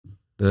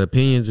The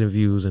opinions and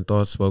views and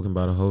thoughts spoken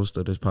by the host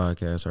of this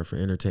podcast are for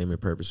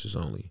entertainment purposes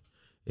only.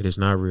 It is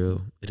not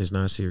real. It is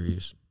not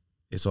serious.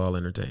 It's all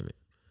entertainment.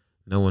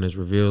 No one is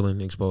revealing,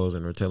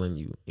 exposing, or telling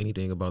you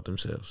anything about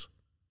themselves.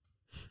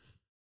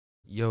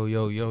 Yo,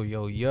 yo, yo,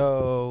 yo,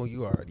 yo.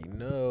 You already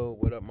know.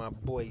 What up, my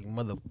boy,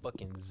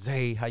 motherfucking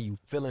Zay? How you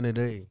feeling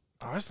today?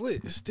 Oh, it's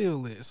lit. It's still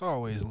lit. It's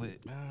always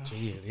lit, man.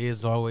 Yeah, it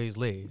is always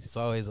lit. It's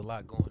always a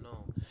lot going on.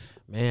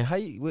 Man,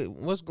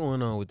 what's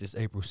going on with this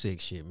April 6th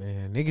shit,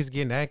 man? Niggas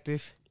getting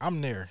active?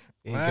 I'm there.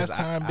 Yeah, Last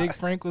time Big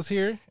Frank was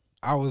here,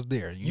 I was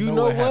there. You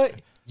know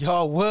what?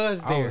 Y'all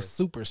was there. I was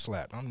super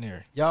slapped. I'm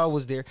there. Y'all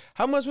was there.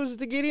 How much was it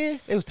to get in?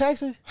 It was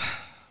taxing?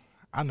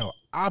 I know.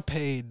 I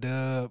paid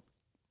Dub.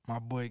 My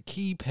boy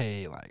Key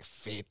paid like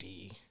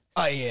 50.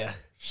 Oh, yeah.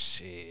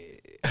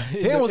 Shit.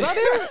 Damn, was I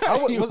there? I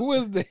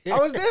was there. I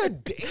was there.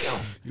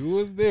 Damn. You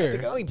was there. I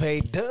think I only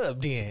paid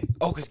Dub then.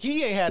 Oh, because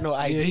Key ain't had no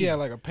ID. Yeah, he had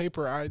like a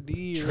paper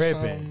ID or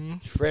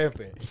something.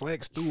 Tripping.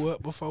 Flex threw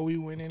up before we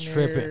went in there.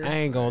 Tripping. I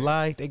ain't gonna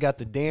lie. They got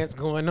the dance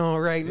going on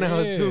right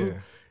now, too.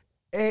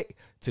 Hey,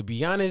 to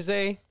be honest,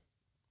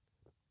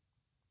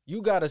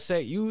 you gotta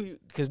say,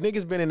 because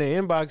niggas been in the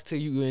inbox to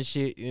you and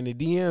shit, in the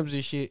DMs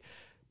and shit.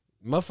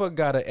 Motherfucker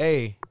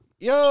gotta,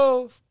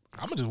 yo,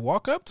 I'm gonna just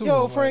walk up to him.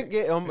 Yo, Frank,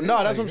 no, that's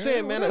like, what I'm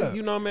saying, man. What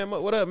You know, man,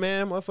 what up,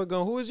 man?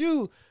 Motherfucker, who is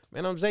you?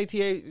 Man, I'm Zay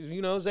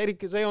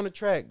Zay on the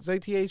track, Zay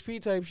THP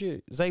type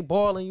shit. Zay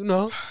balling, you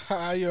know.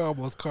 You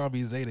almost called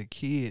me Zay the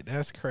Kid.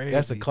 That's crazy.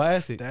 That's a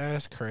classic.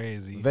 That's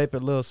crazy.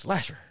 Vapid little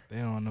slasher. They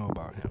don't know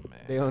about him,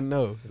 man. They don't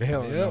know.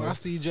 I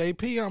see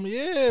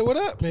JP. What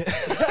up, man?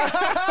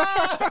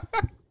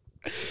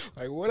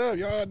 Like, what up,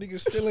 y'all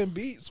niggas stealing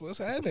beats? What's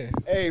happening?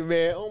 Hey,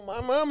 man, on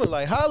my mama,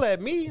 like, holla at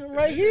me. I'm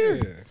right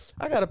here.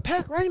 I got a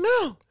pack right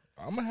now.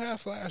 I'm going to have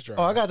flash drive.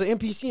 Oh, I got the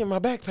MPC in my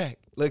backpack.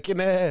 Look in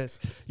the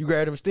ass. You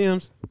grab them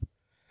stems?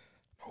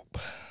 Nope.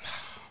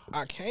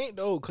 I can't,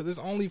 though, because it's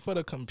only for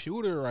the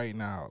computer right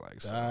now.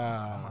 Like, so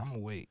I'm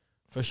going to wait.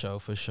 For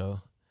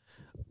sure.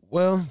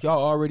 Well,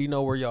 y'all already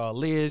know where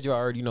y'all is. Y'all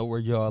already know where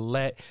y'all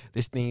at.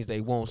 There's things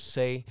they won't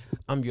say.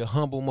 I'm your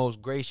humble,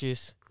 most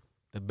gracious,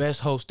 the best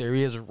host there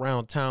is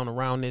around town,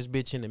 around this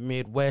bitch in the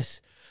Midwest.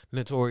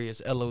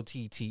 Notorious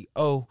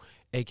LOTTO,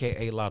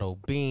 a.k.a. Lotto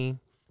Bean.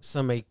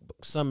 Some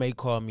may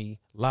call me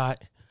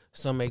Lot.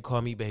 Some may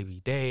call me Baby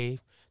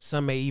Dave.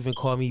 Some may even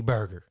call me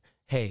Burger.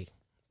 Hey,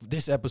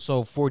 this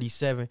episode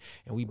 47,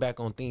 and we back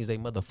on things they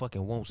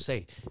motherfucking won't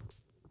say.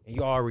 And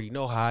you already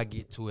know how I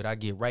get to it. I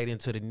get right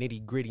into the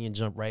nitty gritty and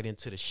jump right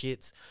into the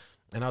shits.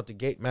 And out the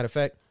gate, matter of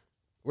fact,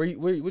 what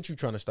you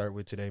trying to start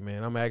with today,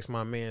 man? I'm gonna ask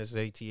my man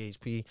Zay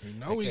THP. You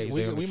know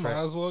we might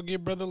as well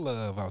get Brother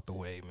Love out the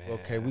way, man.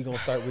 Okay, we gonna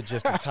start with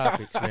just the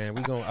topics, man.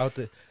 We gonna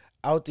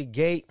out the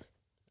gate.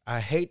 I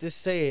hate to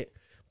say it,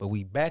 but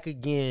we back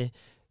again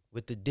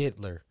with the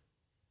Diddler,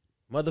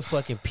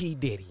 motherfucking P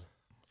Diddy.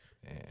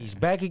 Yeah. He's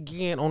back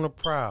again on the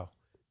prowl.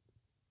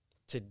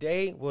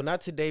 Today, well,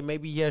 not today,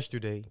 maybe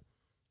yesterday.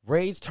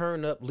 Raids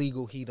turn up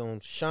legal heat on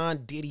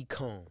Sean Diddy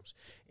Combs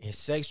in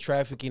sex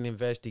trafficking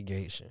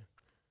investigation.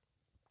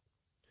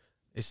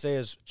 It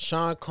says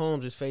Sean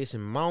Combs is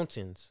facing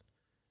mountains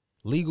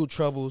legal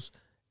troubles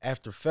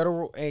after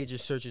federal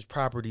agents search his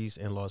properties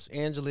in Los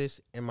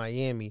Angeles and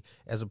Miami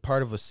as a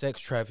part of a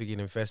sex trafficking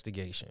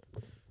investigation.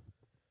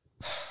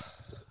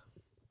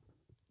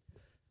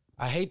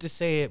 I hate to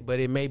say it,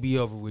 but it may be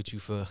over with you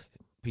for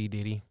P.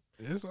 Diddy.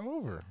 It's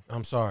over.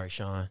 I'm sorry,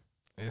 Sean.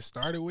 It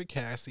started with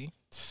Cassie.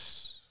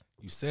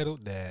 You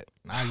settled that.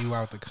 Now you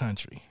out the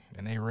country.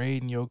 And they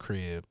raiding your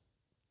crib.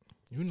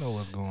 You know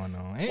what's going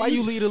on. And why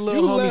you leave the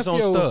little homies on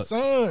your stuck?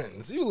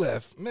 Sons. You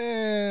left,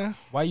 man.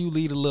 Why you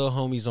leave the little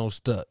homies on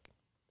stuck?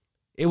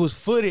 It was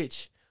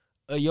footage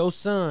of your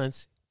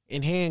sons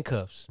in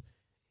handcuffs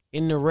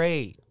in the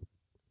raid.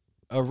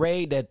 A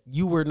raid that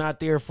you were not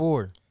there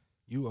for.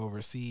 You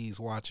overseas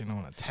watching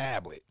on a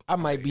tablet. I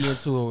might be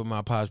into it with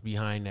my pops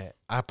behind that.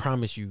 I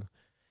promise you.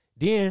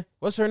 Then,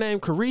 what's her name?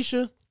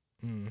 Carisha?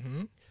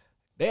 Mm-hmm.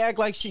 They act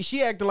like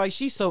she acted like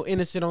she's so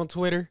innocent on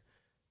Twitter.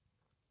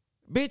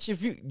 Bitch,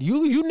 if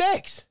you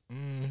next.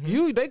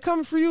 Mm-hmm. They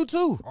coming for you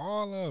too.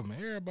 All of them,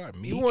 everybody.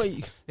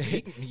 Meek.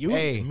 Hey,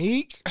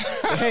 Meek.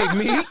 Hey,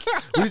 Meek.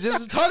 We just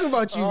was talking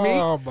about you,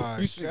 Meek. Oh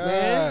my God.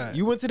 Man,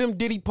 you went to them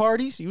Diddy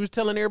parties. You was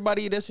telling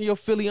everybody that's in your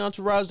Philly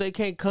entourage they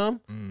can't come.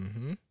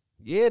 Mm-hmm.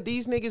 Yeah,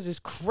 these niggas is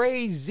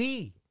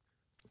crazy.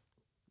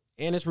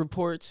 And it's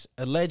reports,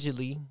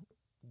 allegedly,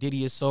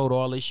 Diddy has sold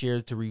all his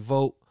shares to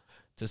Revolt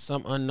to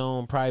some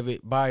unknown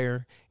private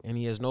buyer, and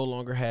he no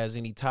longer has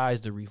any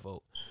ties to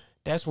Revolt.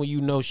 That's when you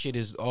know shit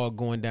is all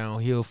going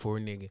downhill for a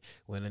nigga.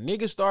 When a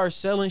nigga start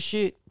selling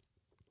shit,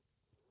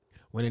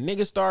 when a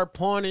nigga start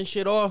pawning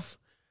shit off,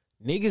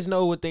 niggas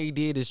know what they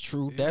did is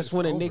true. That's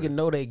when a nigga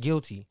know they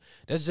guilty.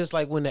 That's just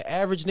like when the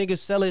average nigga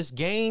sell his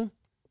game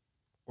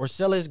or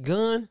sell his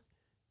gun,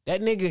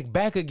 that nigga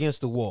back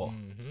against the wall.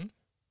 Mm-hmm.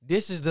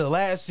 This is the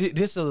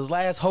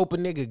last hope a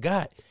nigga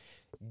got.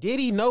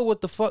 Diddy know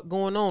what the fuck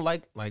going on?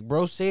 Like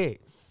bro said,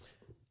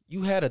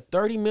 you had a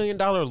 $30 million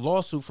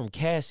lawsuit from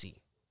Cassie.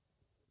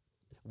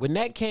 When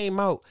that came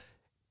out,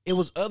 it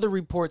was other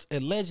reports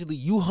allegedly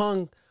you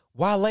hung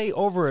Wale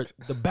over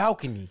the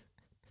balcony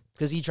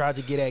because he tried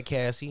to get at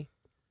Cassie.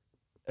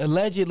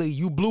 Allegedly,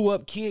 you blew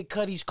up Kid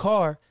Cudi's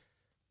car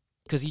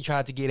because he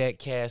tried to get at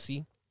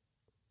Cassie.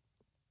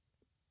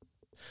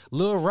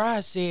 Lil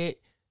Rod said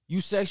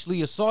you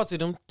sexually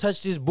assaulted him,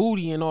 touched his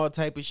booty and all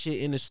type of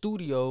shit in the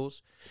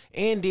studios.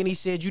 And then he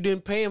said you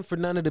didn't pay him for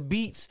none of the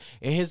beats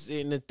and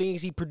the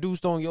things he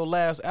produced on your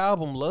last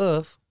album,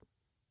 Love.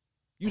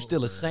 You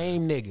still the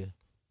same nigga.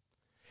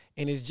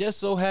 And it's just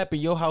so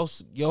happened your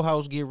house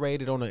get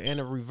rated on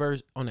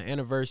the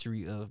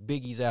anniversary of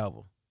Biggie's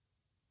album.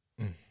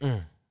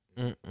 I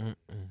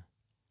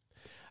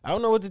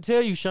don't know what to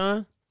tell you,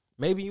 Sean.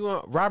 Maybe you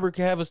and Robert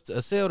can have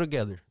a sale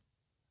together.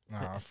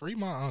 Nah, free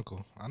my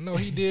uncle. I know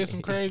he did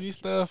some crazy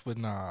stuff, but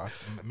nah,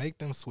 make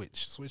them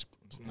switch.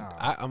 Nah.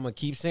 I'm going to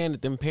keep saying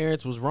that them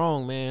parents was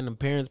wrong, man. Them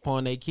parents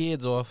pawned their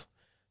kids off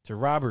to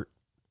Robert.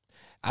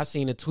 I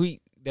seen a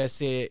tweet that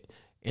said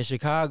in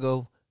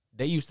Chicago,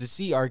 they used to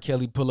see R.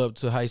 Kelly pull up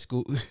to high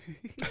school.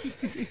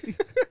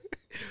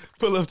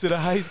 Pull up to the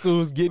high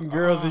schools getting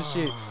girls and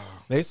shit.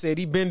 They said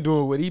he been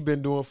doing what he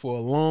been doing for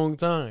a long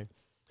time.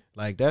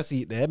 Like,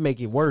 that make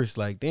it worse.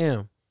 Like,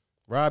 damn,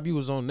 Rob, you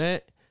was on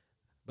that.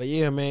 But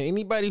yeah, man,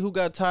 anybody who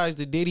got ties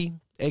to Diddy,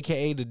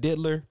 a.k.a. the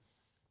Diddler,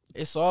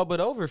 it's all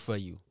but over for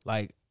you.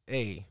 Like,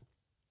 hey,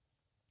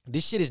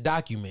 this shit is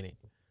documented.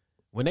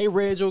 When they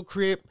raid your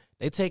crib,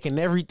 they taking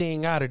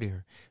everything out of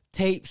there.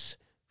 Tapes,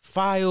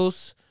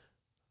 files,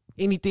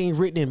 anything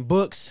written in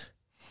books,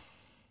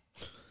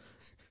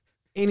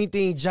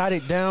 anything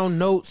jotted down,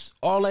 notes,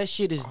 all that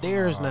shit is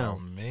theirs now.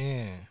 Oh,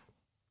 man.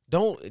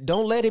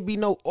 Don't let it be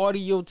no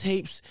audio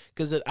tapes,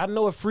 because I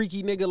know a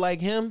freaky nigga like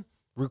him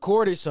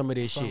recorded some of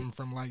this Something shit.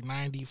 from like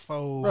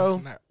 94.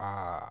 Bro,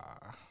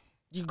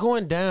 you're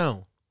going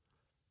down.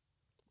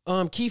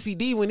 Keef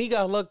D, when he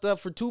got locked up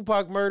for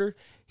Tupac murder,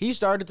 he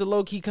started to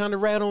low-key kind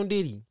of rat on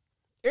Diddy.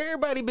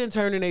 Everybody been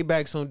turning their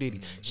backs on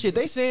Diddy. Shit,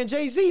 they saying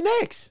Jay-Z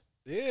next.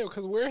 Yeah,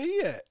 because where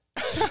he at?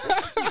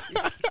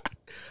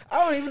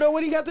 I don't even know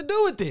what he got to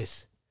do with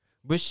this.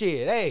 But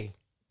shit, hey,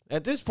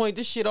 at this point,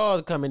 this shit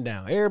all coming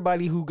down.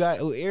 Everybody who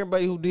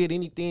did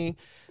anything,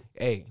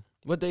 hey,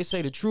 what they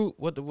say, the truth,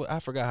 I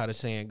forgot how the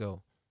saying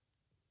go.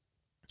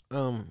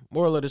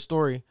 Moral of the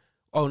story,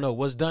 oh no,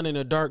 what's done in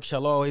the dark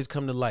shall always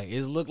come to light.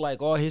 It look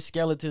like all his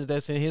skeletons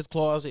that's in his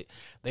closet,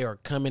 they are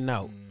coming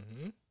out.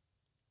 Mm-hmm.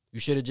 You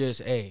should have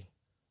just, I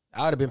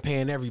would have been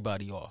paying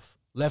everybody off,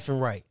 left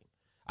and right.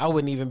 I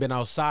wouldn't even been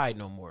outside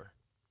no more.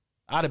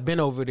 I'd have been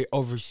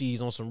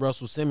overseas on some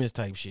Russell Simmons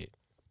type shit.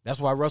 That's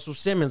why Russell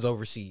Simmons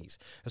overseas.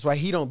 That's why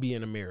he don't be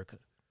in America.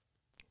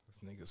 This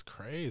nigga's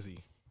crazy.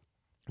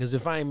 Because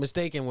if I ain't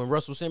mistaken, when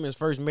Russell Simmons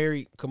first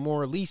married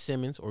Kimora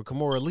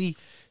Lee,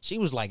 she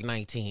was like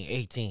 19,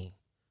 18.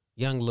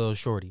 Young little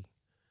shorty.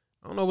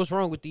 I don't know what's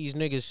wrong with these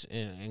niggas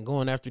and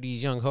going after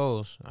these young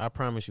hoes. I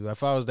promise you,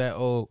 if I was that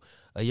old,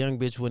 a young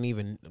bitch wouldn't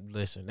even,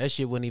 listen, that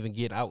shit wouldn't even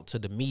get out to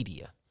the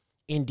media.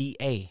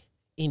 NDA.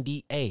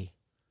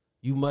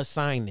 You must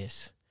sign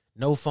this.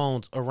 No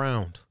phones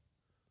around.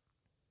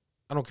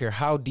 I don't care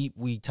how deep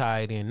we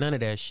tied in. None of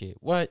that shit.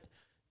 What?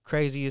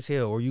 Crazy as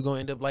hell. Or you gonna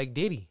end up like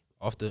Diddy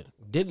off the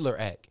Diddler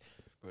act.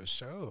 For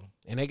sure.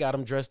 And they got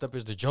him dressed up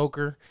as the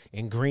Joker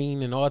and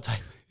green and all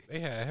type. They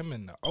had him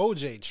in the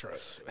OJ truck.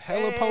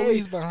 Hella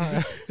police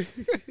behind.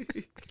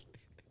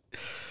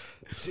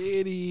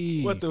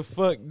 Diddy. What the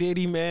fuck,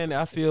 Diddy, man?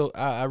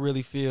 I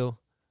really feel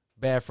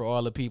bad for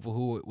all the people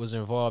who was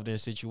involved in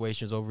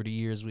situations over the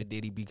years with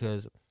Diddy,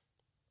 because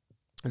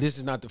this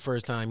is not the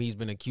first time he's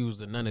been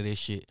accused of none of this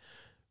shit.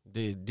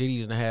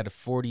 Diddy's had a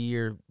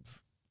 40-year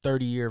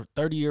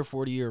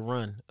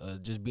run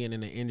just being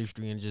in the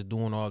industry and just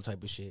doing all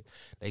type of shit.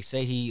 They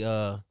say he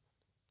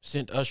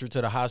sent Usher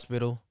to the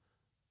hospital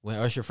when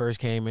Usher first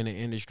came in the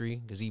industry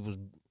because he was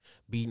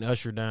beating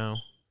Usher down.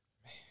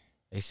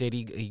 They said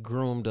he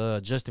groomed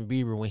Justin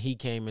Bieber when he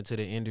came into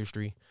the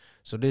industry.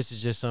 So this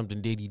is just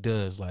something Diddy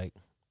does, like,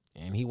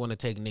 and he want to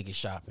take niggas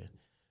shopping.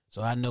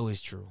 So I know it's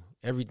true.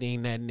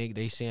 Everything that nigga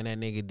they saying that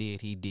nigga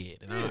did, he did.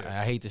 And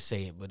I hate to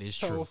say it, but it's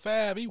true. So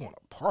Fab, he want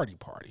a party.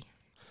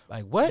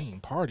 Like what? He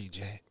ain't party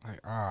Jack.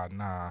 Like,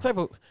 nah.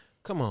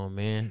 Come on,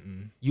 man.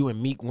 Mm-mm. You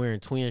and Meek wearing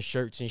twin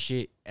shirts and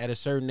shit. At a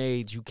certain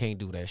age, you can't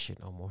do that shit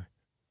no more.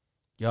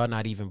 Y'all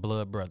not even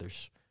blood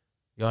brothers.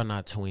 Y'all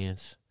not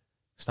twins.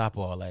 Stop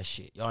all that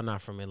shit. Y'all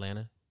not from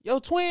Atlanta. Yo,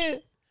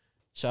 twin.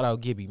 Shout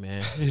out Gibby,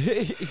 man.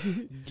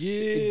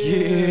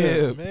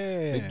 Gib,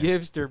 man. The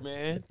Gibster,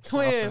 man.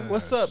 Twin,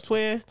 what's up,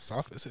 twin?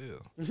 Soft as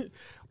hell.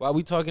 While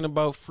we talking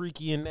about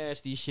freaky and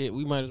nasty shit,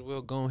 we might as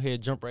well go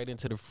ahead jump right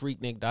into the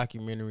FreakNik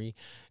documentary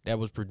that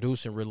was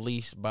produced and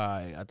released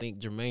by, I think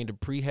Jermaine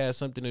Dupri has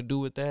something to do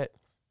with that.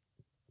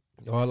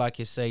 All I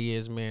can say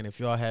is, man, if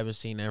y'all haven't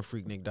seen that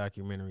FreakNik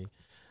documentary,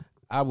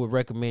 I would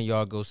recommend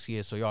y'all go see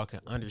it so y'all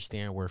can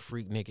understand where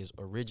FreakNik is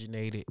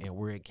originated and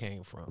where it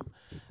came from.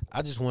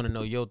 I just want to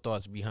know your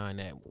thoughts behind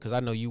that because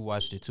I know you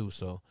watched it too.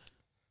 So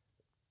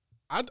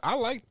I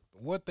like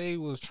what they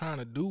was trying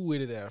to do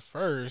with it at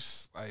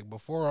first, like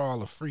before all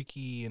the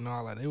freaky and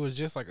all that, it was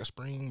just like a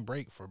spring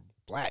break for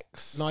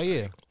blacks. No,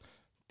 yeah. Like,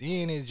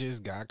 then it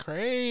just got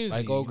crazy.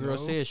 Like old girl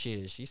said,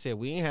 shit. She said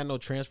we ain't had no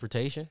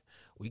transportation.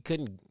 We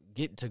couldn't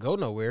get to go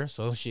nowhere.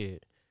 So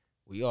shit,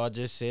 we all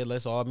just said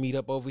let's all meet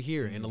up over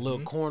here in a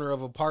little corner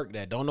of a park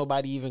that don't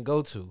nobody even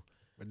go to.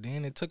 But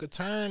then it took a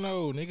turn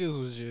though. Niggas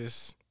was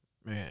just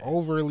Man,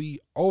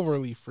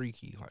 overly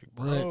freaky. Like,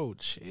 bro,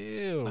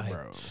 chill, like,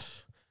 bro.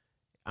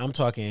 I'm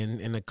talking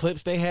in the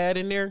clips they had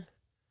in there.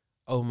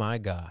 Oh my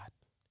God,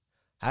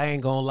 I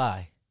ain't gonna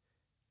lie.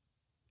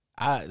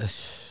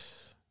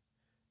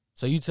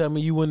 So you tell me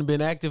you wouldn't have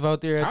been active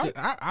out there?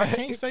 I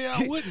can't say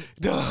I wouldn't.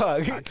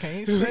 Dog, I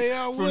can't say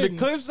I wouldn't. From the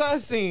clips I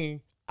seen,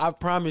 I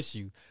promise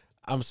you,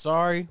 I'm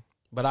sorry,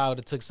 but I would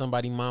have took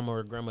somebody mama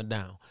or grandma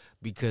down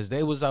because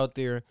they was out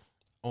there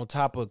on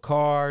top of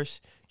cars,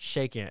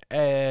 shaking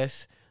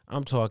ass.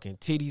 I'm talking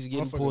titties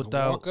getting pulled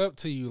out. Walk up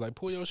to you like,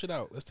 pull your shit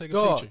out. Let's take a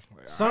Dog,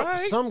 picture. Like,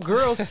 some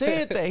girl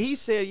said that. He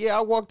said, yeah,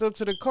 I walked up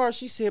to the car.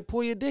 She said,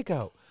 pull your dick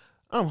out.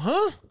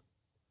 Huh?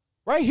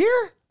 Right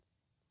here?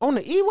 On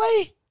the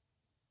E-way?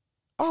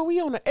 Are we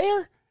on the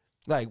air?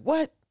 Like,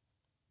 what?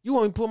 You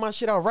want me to pull my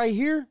shit out right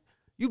here?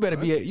 You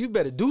better you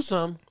better do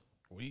something.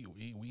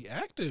 We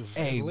active.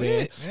 Hey,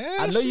 man. Yeah,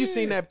 I know you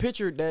seen that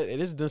picture that it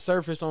is the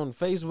surface on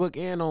Facebook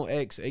and on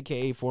X,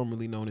 aka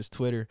formerly known as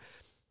Twitter.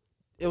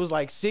 It was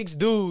like 6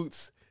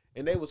 dudes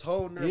and they was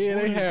holding her. Yeah,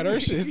 booty. they had her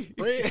shit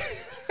spread.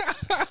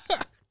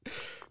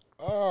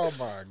 Oh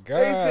my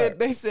God.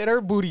 They said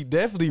her booty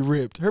definitely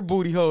ripped. Her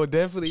booty hole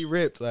definitely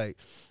ripped. Like,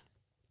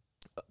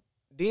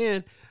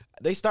 then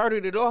they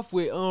started it off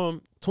with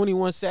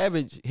 21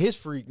 Savage, his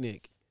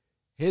FreakNik.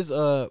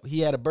 He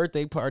had a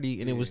birthday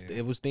party and it was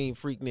themed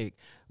FreakNik.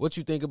 What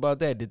you think about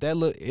that? Did that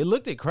look? It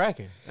looked at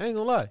cracking. I ain't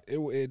gonna lie.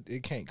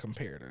 It can't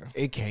compare to.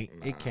 It can't.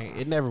 Nah. It can't.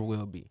 It never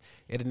will be.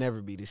 It'll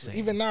never be the same.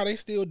 Even now they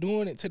still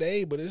doing it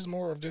today, but it's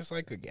more of just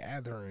like a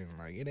gathering.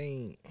 Like it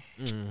ain't.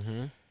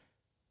 Mm-hmm.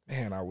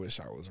 Man, I wish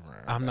I was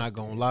around. I'm not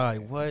gonna lie.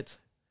 Man.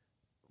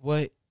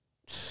 What?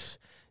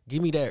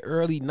 Give me that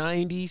early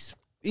 90s.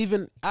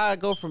 Even I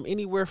go from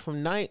anywhere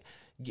from matter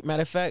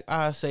of fact,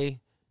 I say,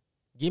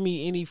 give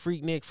me any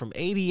FreakNik from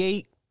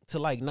 88 to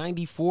like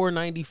 94,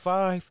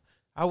 95.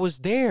 I was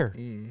there.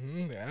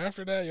 Mm-hmm.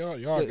 After that, y'all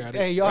got it.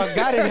 Hey, y'all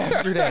got it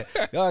after that.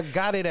 Y'all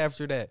got it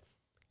after that.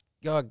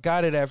 Y'all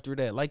got it after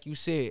that. Like you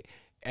said,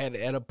 at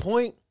a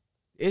point,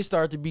 it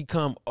started to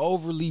become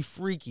overly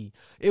freaky.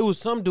 It was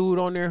some dude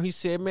on there. He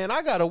said, "Man,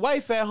 I got a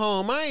wife at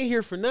home. I ain't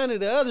here for none of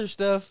the other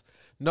stuff."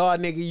 No,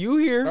 nigga, you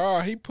here? Oh,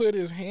 he put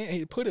his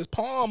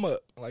palm up,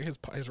 like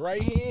his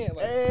right hand.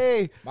 Like,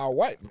 hey, my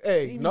wife.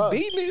 Hey, he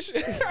beating this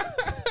shit.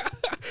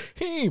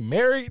 He ain't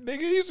married, nigga.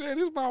 He said,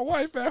 "This my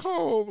wife at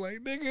home."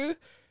 Like, nigga,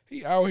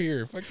 he out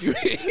here. Fuck you.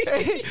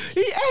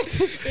 He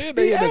active.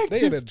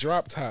 They in a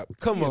drop top.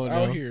 Come on,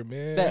 out here,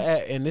 man.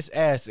 And this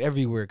ass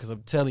everywhere. Because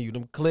I'm telling you,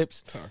 them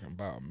clips talking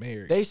about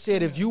married. They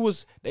said if you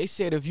was a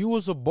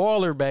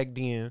baller back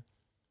then,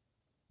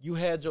 you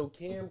had your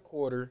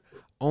camcorder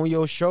on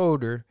your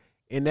shoulder.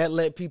 And that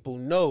let people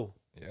know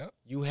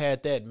you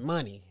had that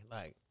money.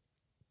 Like,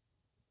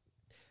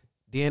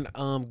 then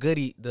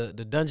Goody, the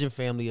Dungeon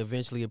family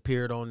eventually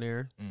appeared on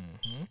there.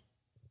 Mm-hmm.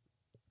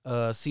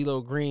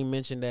 CeeLo Green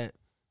mentioned that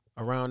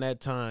around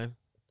that time,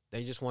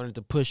 they just wanted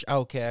to push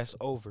Outkast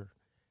over.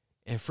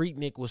 And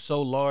FreakNik was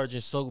so large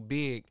and so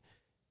big,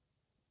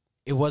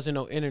 it wasn't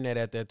no internet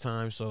at that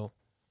time. So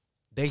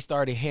they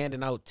started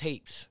handing out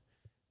tapes.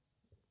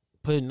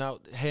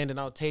 Handing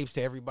out tapes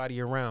to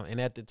everybody around. And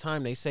at the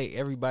time, they say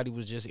everybody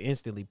was just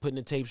instantly putting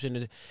the tapes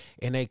in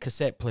their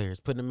cassette players,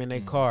 putting them in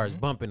their cars,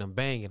 bumping them,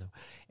 banging them.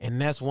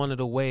 And that's one of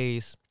the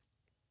ways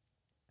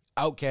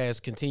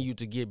Outkast continued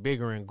to get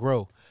bigger and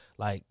grow.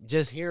 Like,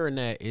 just hearing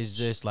that is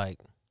just like,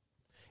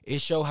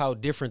 it show how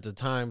different the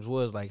times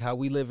was. Like, how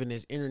we live in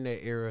this internet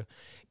era,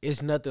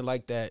 it's nothing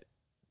like that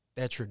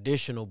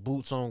traditional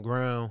boots on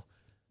ground,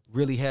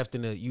 really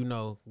having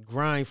to,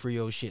 grind for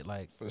your shit,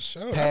 like, for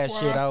sure. Pass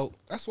shit out.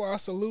 That's why I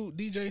salute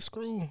DJ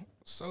Screw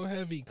so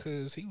heavy,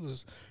 because he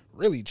was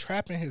really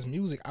trapping his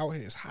music out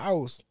his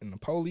house, and the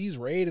police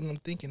raiding him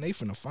thinking they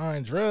finna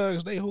find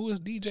drugs. Who is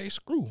DJ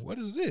Screw? What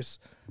is this?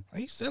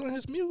 Like, he's selling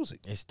his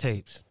music. It's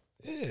tapes.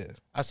 Yeah.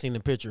 I seen a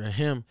picture of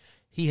him.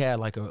 He had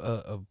like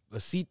a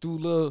see-through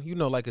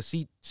little, like a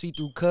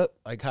see-through cup,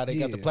 like how they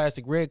got the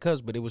plastic red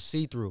cups, but it was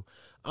see-through.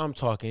 I'm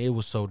talking, it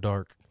was so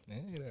dark.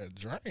 Yeah, that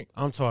drink.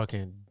 I'm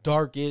talking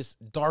dark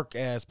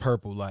ass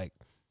purple, like.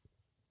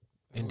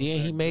 And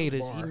then he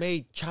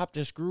made chopped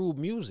and screwed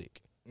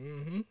music.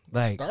 Mm-hmm.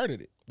 Like,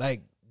 started it.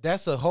 Like,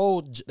 that's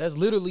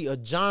literally a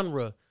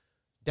genre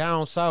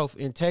down south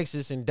in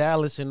Texas and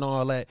Dallas and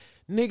all that.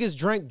 Niggas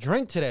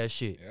drink to that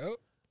shit. Yep.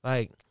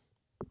 Like,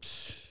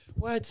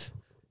 what?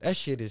 That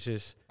shit is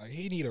just. Like,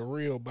 he need a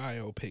real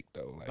biopic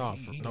though. Like,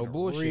 he no need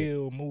bullshit. A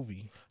real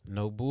movie.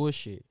 No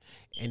bullshit.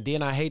 And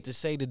then I hate to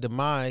say the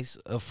demise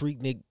of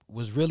FreakNik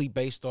was really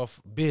based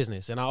off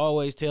business. And I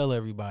always tell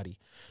everybody,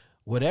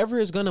 whatever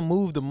is gonna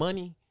move the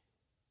money,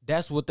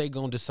 that's what they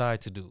gonna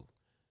decide to do.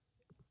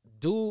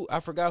 dude, I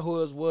forgot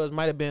who it was.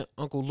 Might have been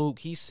Uncle Luke.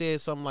 He said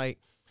something like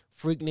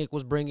FreakNik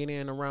was bringing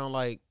in around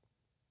like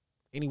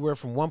anywhere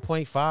from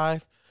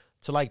 1.5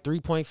 to like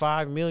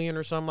 3.5 million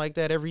or something like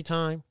that every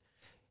time.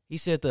 He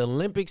said the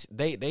Olympics,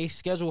 they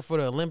scheduled for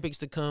the Olympics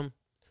to come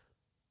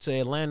to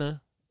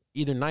Atlanta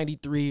either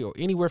 93 or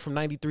anywhere from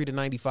 93 to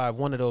 95,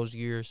 one of those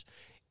years.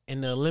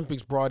 And the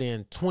Olympics brought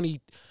in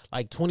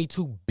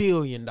 $22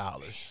 billion.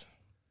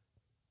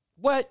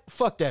 What?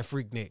 Fuck that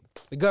FreakNik.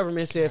 The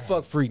government said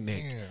fuck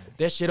FreakNik.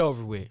 That shit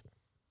over with.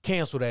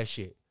 Cancel that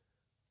shit.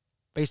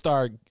 They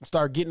start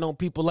getting on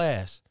people's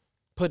ass.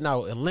 Putting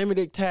out a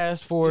limited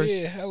task force.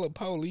 Yeah, hella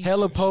police.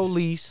 Hella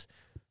police.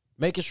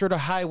 Making sure the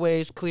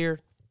highway is clear.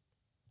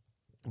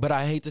 But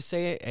I hate to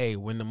say it, hey,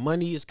 when the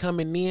money is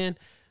coming in,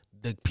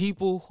 the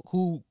people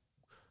who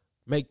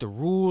make the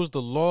rules,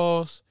 the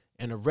laws,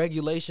 and the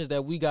regulations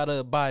that we gotta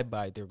abide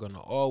by, they're gonna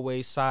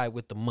always side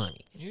with the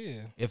money.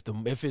 Yeah.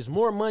 If it's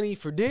more money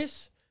for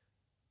this,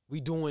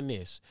 we doing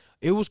this.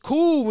 It was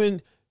cool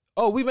when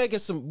we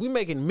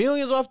making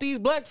millions off these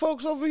black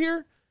folks over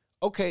here.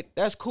 Okay,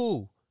 that's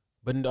cool.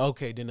 But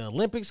okay, then the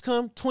Olympics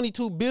come,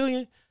 22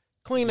 billion.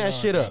 Clean that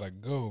shit up.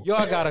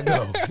 Y'all gotta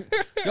go.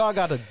 Y'all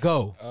gotta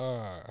go.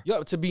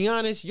 Yo, to be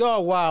honest,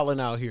 y'all wilding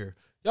out here.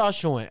 Y'all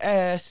showing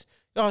ass.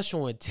 Y'all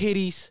showing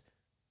titties.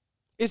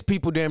 It's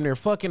people damn near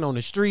fucking on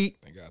the street.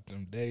 They got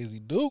them Daisy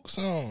Dukes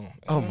on.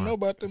 I don't know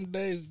about them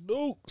Daisy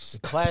Dukes. The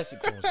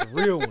classic ones, the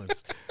real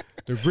ones.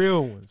 The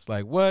real ones.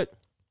 Like what?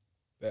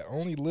 That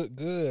only look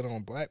good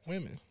on black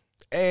women.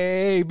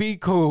 Hey, be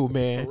cool,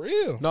 man. For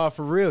real. No,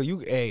 for real.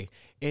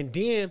 And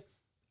then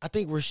I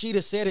think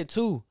Rashida said it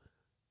too.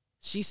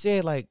 She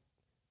said like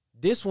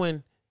this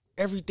one,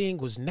 everything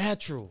was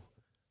natural.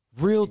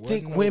 Real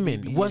thick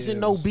women. BBLs, wasn't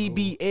no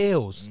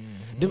BBLs.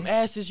 Them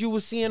asses you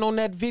was seeing on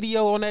that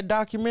video, on that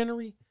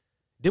documentary,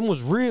 them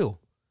was real.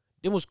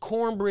 Them was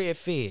cornbread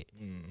fed.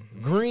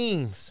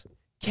 Greens,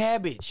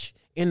 cabbage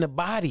in the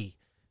body,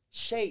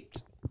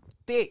 shaped,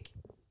 thick.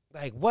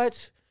 Like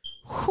what?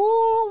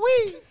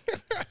 Whoo-wee.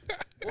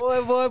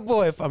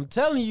 Boy, if I'm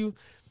telling you,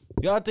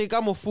 y'all think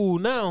I'm a fool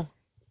now.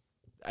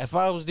 If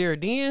I was there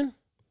then,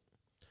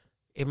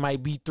 it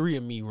might be 3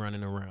 of me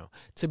running around.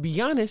 To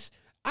be honest,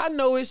 I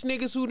know it's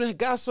niggas who done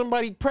got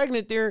somebody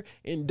pregnant there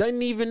and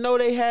doesn't even know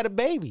they had a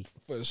baby.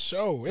 For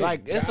sure.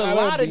 Like, it's a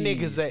lot of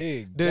niggas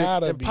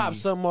that popped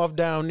something off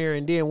down there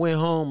and then went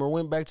home or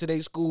went back to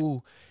their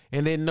school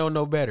and didn't know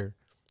no better.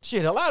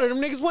 Shit, a lot of them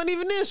niggas wasn't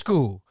even in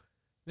school.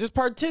 Just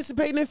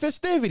participating in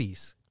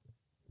festivities.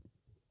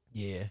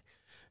 Yeah.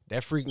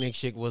 That FreakNik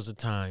shit was a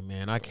time,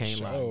 man. I can't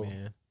lie,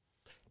 man.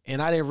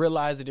 And I didn't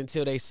realize it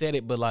until they said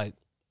it, but like,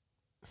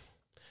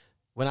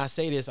 when I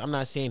say this, I'm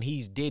not saying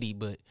he's Diddy,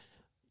 but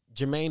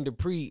Jermaine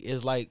Dupri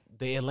is like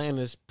the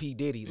Atlanta's P.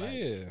 Diddy.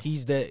 Like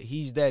he's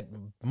that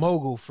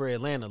mogul for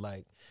Atlanta.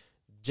 Like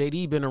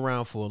JD been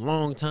around for a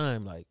long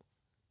time. Like,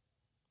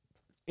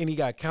 and he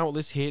got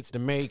countless hits, that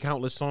made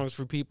countless songs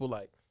for people.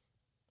 Like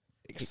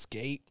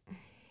Escape,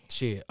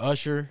 shit,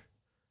 Usher,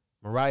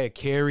 Mariah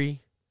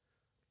Carey.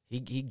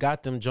 He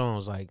got them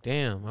Jones. Like,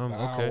 damn, I'm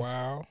okay.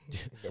 Wow,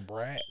 the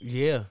Brat.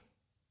 Yeah.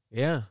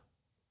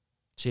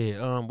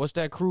 Shit, what's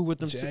that crew with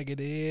them? Jagged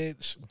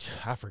Edge.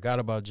 I forgot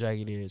about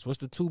Jagged Edge. What's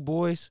the 2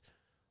 boys?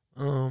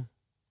 I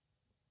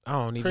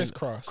don't even.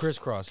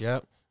 Crisscross.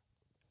 Yep.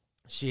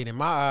 Shit, in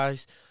my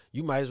eyes,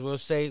 you might as well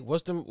say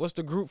what's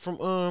the group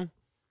from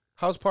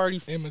House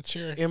Party?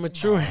 Immature.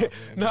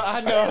 No,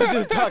 I know. I was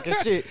just talking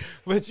shit,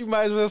 but you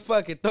might as well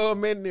fucking throw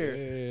them in there.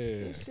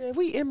 Yeah. They said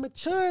we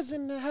immatures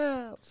in the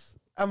house.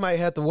 I might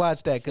have to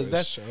watch that because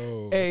that's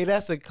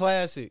a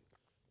classic.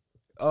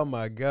 Oh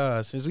my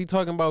gosh. Since we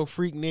talking about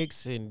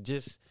FreakNiks and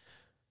just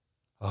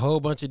a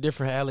whole bunch of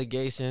different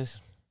allegations,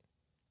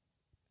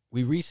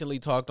 we recently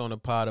talked on the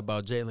pod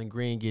about Jalen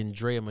Green getting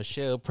Drea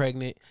Michelle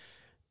pregnant.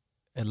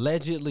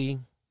 Allegedly,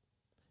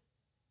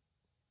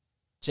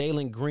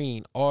 Jalen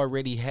Green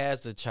already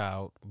has a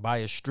child by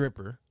a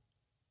stripper.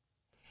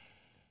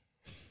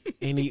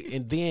 and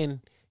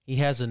then he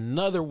has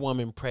another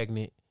woman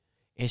pregnant,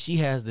 and she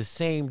has the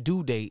same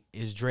due date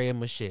as Drea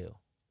Michelle.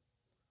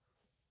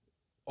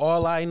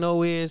 All I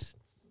know is,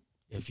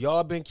 if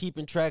y'all been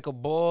keeping track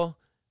of ball,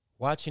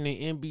 watching the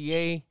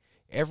NBA,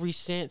 ever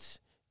since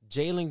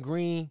Jalen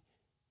Green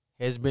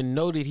has been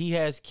noted he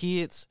has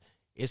kids,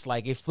 it's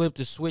like it flipped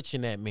a switch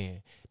in that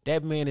man.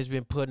 That man has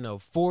been putting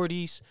up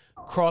 40s,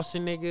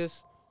 crossing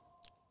niggas,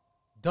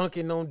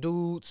 dunking on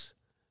dudes,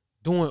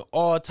 doing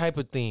all type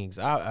of things.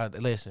 I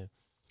listen,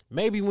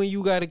 maybe when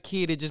you got a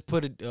kid, it just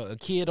put a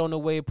kid on the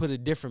way, put a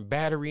different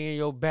battery in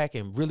your back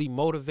and really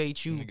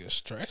motivate you. Nigga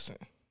stressing.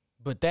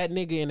 But that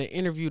nigga in the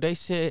interview, they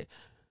said,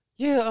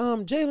 yeah,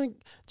 Jalen,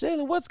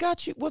 what's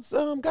got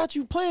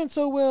you playing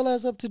so well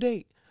as up to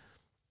date?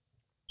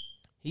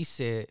 He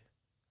said,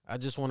 I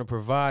just want to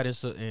provide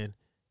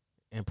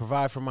and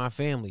provide for my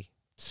family.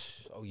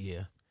 Oh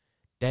yeah,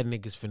 that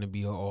nigga's finna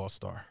be an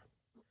all-star.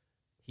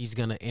 He's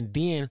gonna. And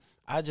then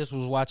I just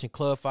was watching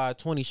Club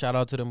 520. Shout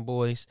out to them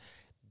boys.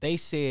 They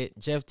said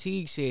Jeff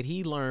Teague said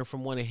he learned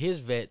from one of his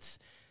vets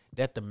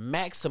that the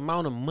max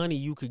amount of money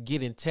you could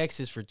get in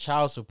Texas for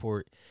child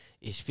support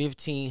is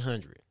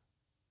 $1,500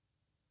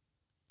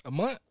 a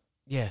month.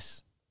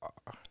 Yes,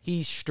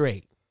 he's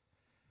straight.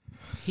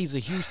 He's a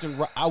Houston.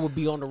 I would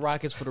be on the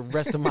Rockets for the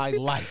rest of my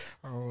life.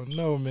 Oh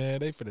no, man!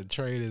 They finna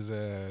trade his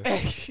ass.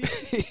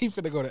 He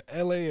finna go to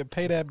LA and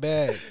pay that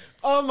bag.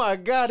 Oh my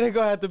God, he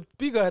gonna have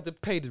to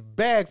pay the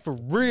bag for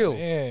real.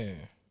 Man.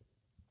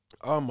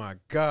 Oh my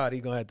God,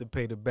 he gonna have to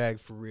pay the bag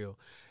for real.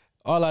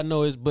 All I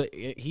know is, but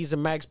he's a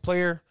max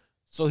player,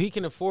 so he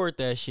can afford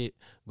that shit.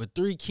 But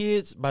 3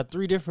 kids by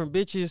 3 different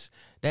bitches,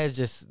 that's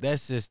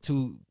just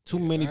too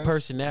many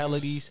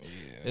personalities.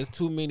 There's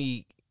too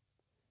many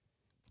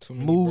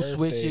mood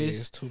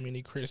switches. Too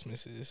many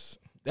Christmases.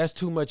 That's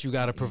too much you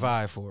gotta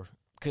provide for.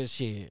 Cause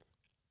shit.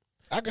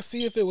 I could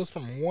see if it was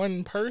from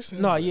one person.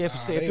 No, yeah,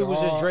 if it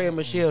was just Dre and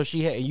Michelle, and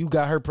you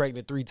got her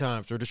pregnant 3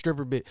 times, or the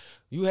stripper bit,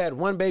 you had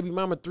 1 baby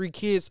mama, 3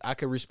 kids, I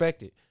could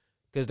respect it.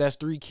 Cause that's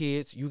 3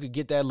 kids. You could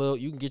get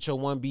you can get your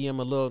 1 BM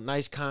a little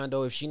nice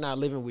condo if she not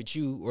living with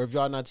you, or if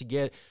y'all not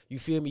together, you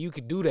feel me? You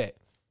could do that.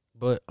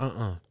 But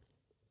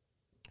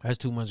that's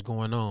too much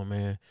going on,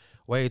 man.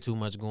 Way too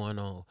much going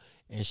on.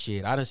 And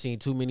shit, I done seen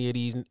too many of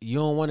these. You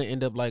don't want to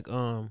end up like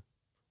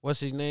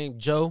what's his name?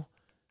 Joe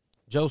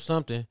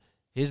something.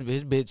 His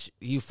bitch,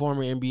 he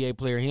former NBA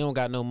player. He don't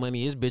got no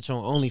money. His bitch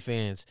on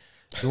OnlyFans,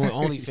 doing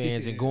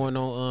OnlyFans and going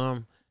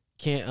on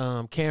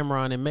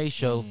Cameron and May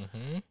show,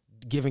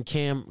 giving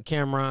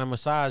Cameron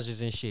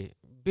massages and shit.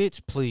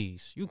 Bitch,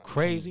 please, you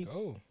crazy?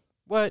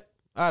 What?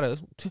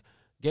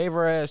 Gave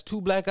her ass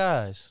 2 black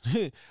eyes.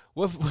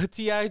 What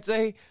T.I.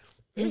 say?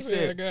 He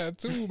said I got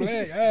 2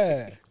 black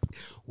eyes.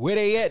 Where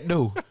they at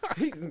though?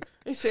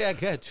 He said I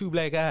got 2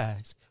 black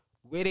eyes.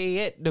 Where they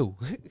at though?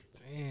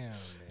 Damn, man.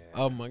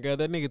 Oh my God,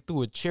 that nigga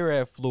threw a chair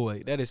at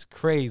Floyd. That is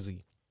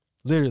crazy.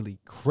 Literally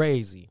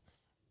crazy.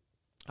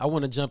 I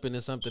want to jump into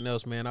something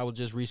else, man. I was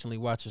just recently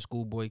watching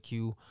Schoolboy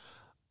Q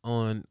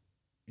on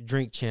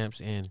Drink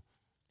Champs, and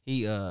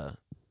he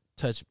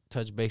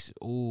touched bases.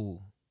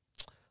 Ooh,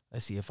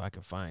 let's see if I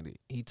can find it.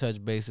 He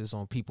touched bases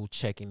on people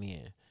checking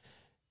in.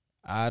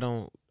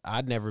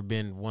 I'd never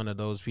been one of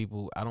those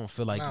people. I don't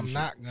feel like I'm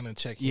not gonna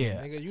check in.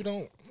 Yeah, nigga, you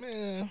don't,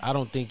 man. I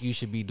don't think you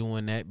should be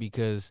doing that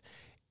because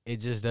it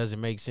just doesn't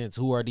make sense.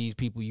 Who are these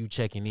people you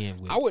checking in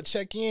with? I would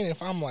check in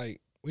if I'm like,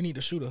 we need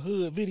to shoot a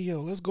hood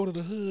video. Let's go to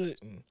the hood,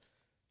 and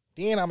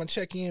then I'm gonna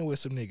check in with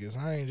some niggas.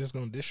 I ain't just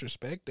gonna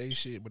disrespect they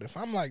shit. But if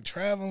I'm like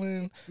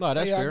traveling,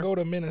 say I go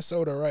to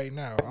Minnesota right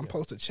now, I'm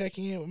supposed to check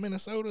in with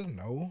Minnesota?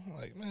 No,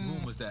 like, man.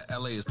 Rumors that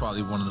LA is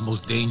probably one of the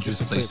most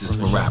dangerous places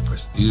for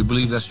rappers. Do you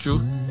believe that's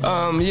true?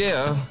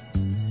 Yeah,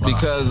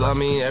 because I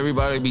mean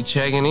everybody be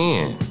checking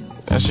in.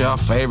 That's your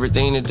favorite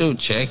thing to do.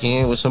 Check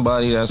in with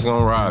somebody that's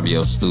gonna rob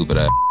your stupid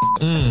ass.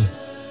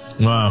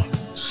 Wow.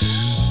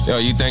 Yo,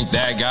 you think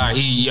that guy,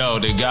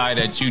 the guy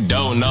that you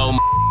don't know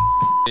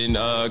in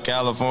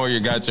California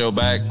got your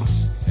back?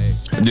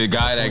 The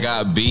guy that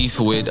got beef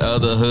with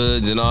other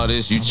hoods and all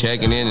this, you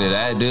checking into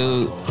that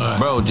dude?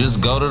 Bro, just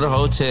go to the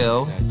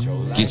hotel,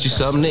 get you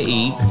something to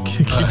eat,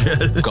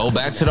 go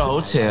back to the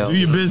hotel. Do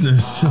your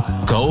business.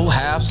 Go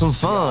have some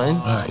fun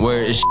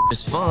where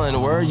it's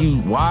fun.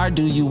 Why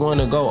do you want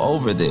to go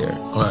over there?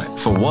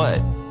 For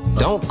what?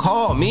 Don't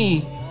call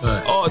me.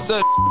 Oh, it's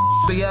a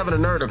be having a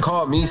nerve to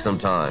call me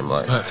sometime.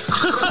 Like, like,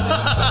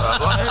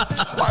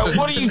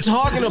 what are you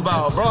talking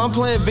about, bro? I'm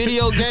playing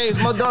video games.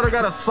 My daughter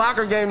got a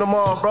soccer game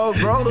tomorrow, bro.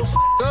 Grow the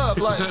up.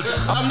 Like,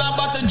 I'm not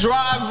about to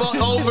drive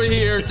over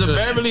here to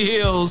Beverly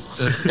Hills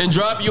and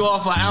drop you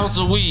off an ounce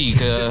of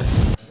weed.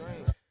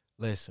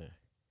 Listen,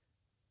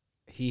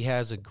 he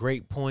has a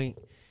great point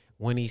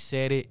when he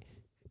said it.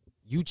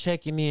 You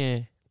checking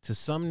in to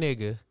some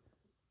nigga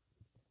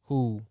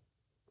who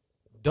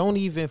don't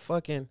even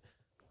fucking.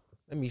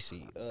 Let me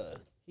see.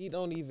 This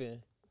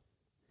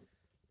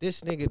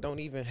nigga don't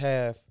even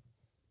have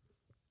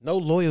no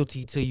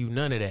loyalty to you,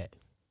 none of that.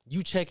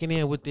 You checking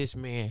in with this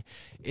man,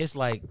 it's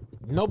like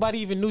nobody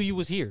even knew you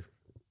was here.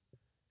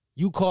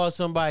 You call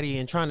somebody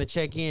and trying to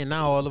check in,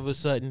 now all of a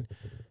sudden,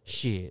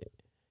 shit,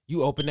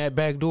 you open that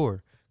back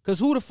door. Cause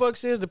who the fuck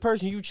says the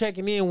person you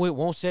checking in with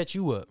won't set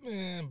you up?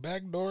 Man,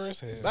 back door as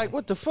hell. Like,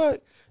 what the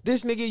fuck?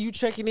 This nigga you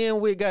checking in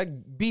with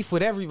got beef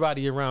with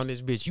everybody around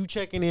this bitch. You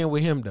checking in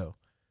with him though.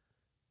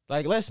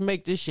 Like, let's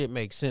make this shit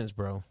make sense,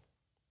 bro.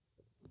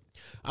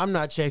 I'm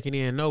not checking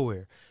in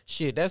nowhere.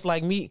 Shit, that's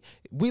like me.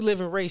 We live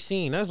in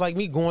Racine. That's like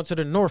me going to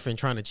the north and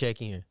trying to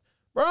check in.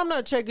 Bro, I'm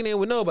not checking in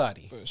with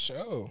nobody. For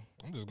sure.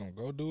 I'm just going to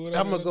go do what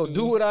I'm going to go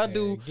do what I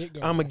do.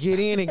 I'm going to get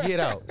in and get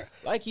out.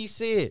 Like he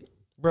said,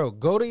 bro,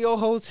 go to your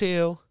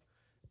hotel,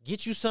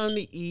 get you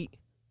something to eat,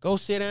 go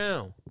sit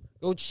down,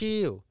 go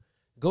chill,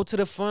 go to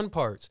the fun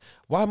parts.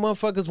 Why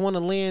motherfuckers want to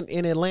land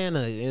in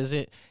Atlanta? Is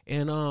it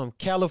in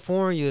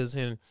California's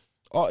and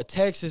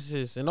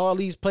Texas and all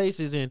these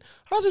places, and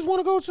I just want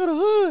to go to the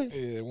hood.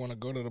 Yeah, want to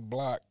go to the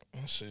block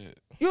and shit.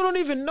 You don't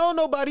even know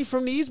nobody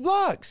from these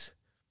blocks.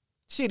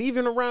 Shit,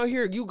 even around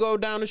here, you go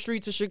down the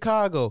streets of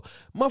Chicago,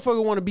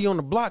 motherfucker want to be on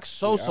the block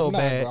so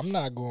bad. I'm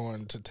not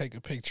going to take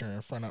a picture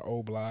in front of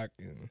O Block.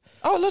 And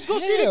let's go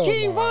see the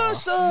King Von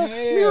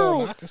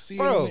mural. I can see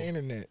it on the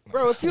internet.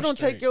 Bro, if you don't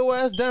take your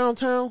ass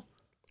downtown,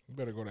 you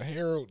better go to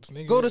Harold's,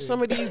 nigga. Go to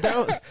some of these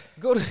down.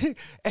 Go to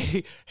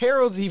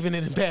Harold's even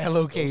in bad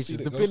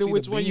locations, depending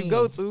which one you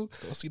go to.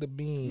 Go see the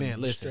Bean. Man,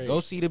 listen, go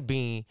see the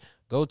Bean.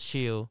 Go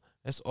chill.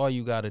 That's all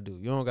you got to do.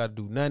 You don't got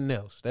to do nothing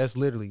else. That's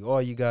literally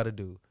all you got to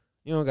do.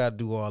 You don't got to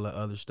do all the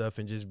other stuff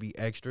and just be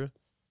extra.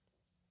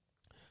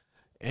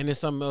 And then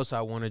something else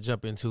I want to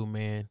jump into,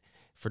 man.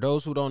 For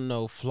those who don't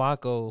know,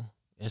 Flakko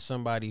is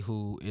somebody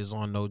who is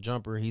on No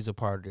Jumper. He's a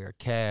part of their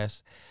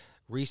cast.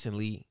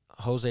 Recently,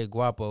 Jose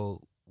Gwapo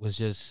was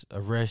just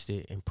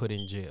arrested and put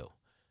in jail.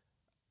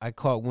 I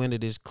caught wind of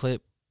this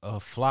clip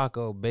of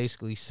Flakko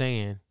basically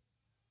saying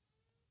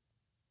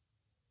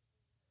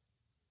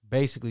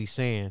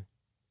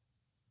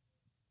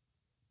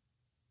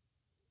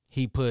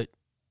he put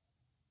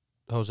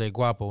Jose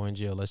Gwapo in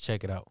jail. Let's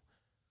check it out.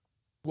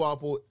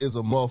 Gwapo is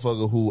a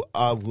motherfucker who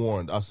I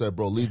warned. I said,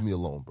 bro, leave me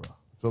alone, bro.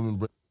 Feel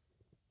me?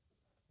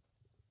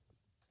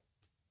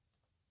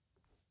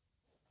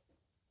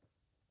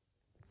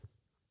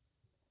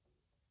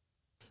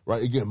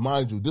 Right? Again,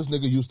 mind you, this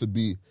nigga used to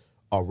be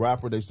a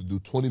rapper that used to do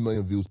 20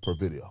 million views per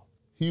video.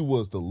 He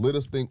was the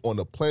littest thing on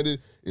the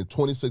planet in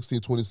 2016,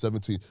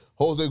 2017.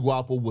 Jose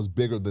Gwapo was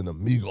bigger than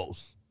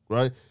Amigos,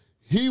 right?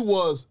 He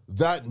was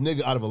that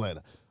nigga out of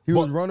Atlanta. He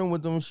was running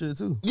with them shit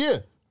too. Yeah.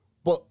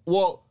 But,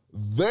 well,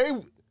 they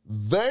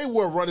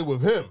were running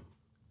with him.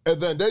 And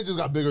then they just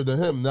got bigger than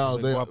him now.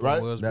 Right?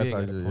 That's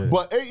how yeah.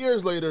 But 8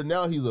 years later,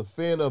 now he's a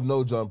fan of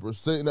No Jumper,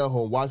 sitting at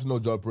home watching No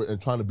Jumper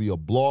and trying to be a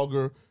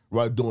blogger,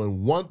 right?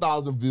 Doing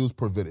 1,000 views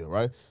per video,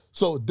 right?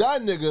 So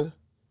that nigga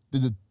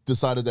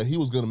decided that he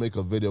was going to make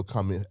a video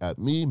coming at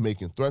me,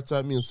 making threats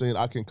at me and saying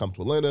I can't come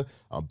to Atlanta.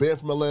 I'm banned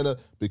from Atlanta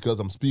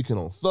because I'm speaking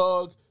on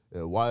Thug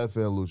and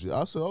YFN Lucci.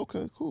 I said,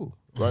 okay, cool.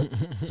 Right?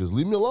 Just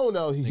leave me alone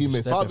now. He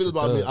made 5 videos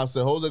about me. I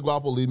said, Jose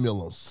Gwapo, leave me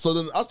alone. So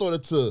then I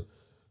started to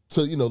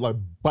like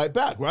bite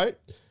back, right?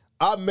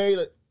 I made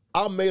a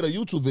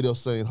YouTube video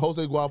saying,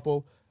 Jose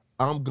Gwapo,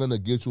 I'm gonna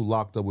get you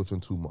locked up within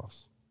 2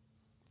 months.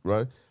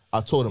 Right? I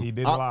told him he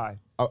didn't lie.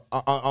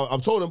 I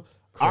told him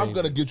I'm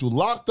gonna get you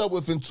locked up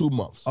within 2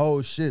 months.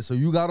 Oh shit! So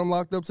you got him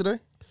locked up today?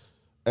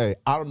 Hey,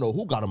 I don't know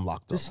who got him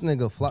locked up. This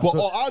nigga fly. But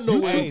so all I know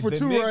you is 2 for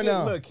 2 right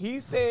now. Look,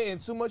 he said in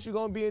 2 months you're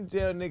gonna be in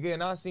jail, nigga.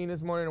 And I seen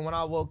this morning when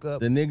I woke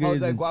up, the nigga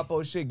Jose is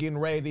Gwapo shit getting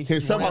raided.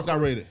 His trap house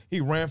got raided.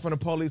 He ran from the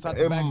police out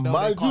the back door.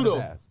 Mind you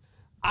though,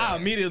 I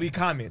immediately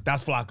comment,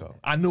 that's Flakko.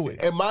 I knew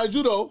it. And mind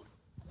you though,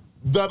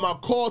 that my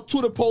call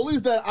to the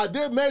police that I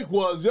did make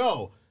was,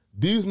 yo,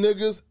 these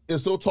niggas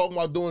is still talking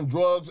about doing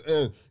drugs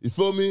and, you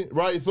feel me,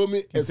 right? You feel me?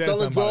 He and said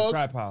selling something about drugs. a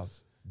trap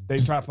house. They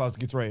trap house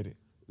gets raided.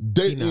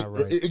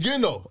 Again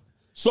though.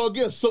 So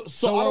again, so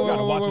I don't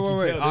gotta watch what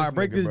you tell. All right,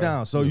 break this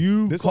down. So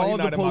you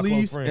called the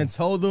police and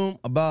told them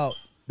about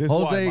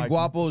Jose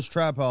Gwapo's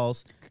trap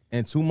house,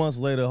 and 2 months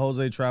later,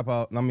 Jose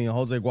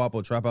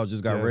Gwapo trap house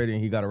just got raided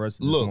and he got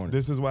arrested this morning.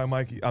 This is why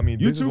Mikey. I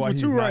mean, you this 2 is why for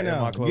 2 right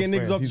now, getting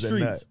niggas off the He's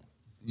streets.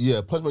 Yeah,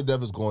 Punch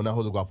McDev is going now.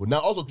 Jose Gwapo now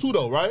also 2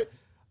 though, right?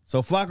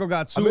 So Flakko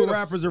got 2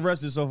 rappers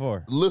arrested so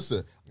far.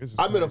 Listen,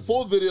 I made a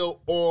full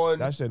video on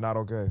that shit. Not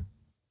okay.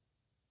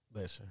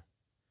 Listen,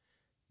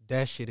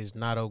 that shit is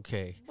not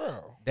okay,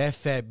 bro. That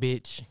fat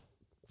bitch,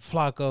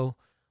 Flakko,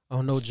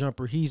 on No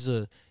Jumper.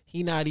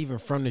 He not even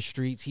from the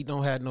streets. He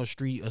don't have no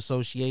street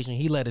association.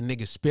 He let a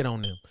nigga spit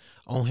on him,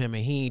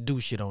 and he ain't do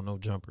shit on No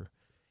Jumper.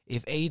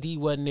 If AD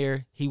wasn't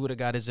there, he would have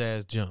got his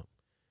ass jumped.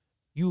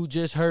 You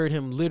just heard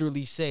him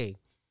literally say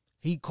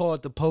he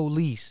called the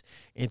police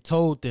and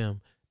told them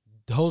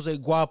Jose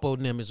Gwapo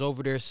and them is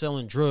over there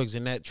selling drugs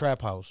in that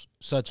trap house,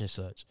 such and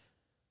such.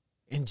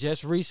 And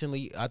just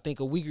recently, I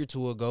think a week or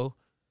 2 ago,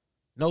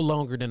 no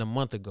longer than a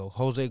month ago,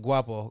 Jose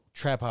Gwapo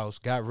trap house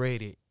got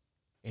raided,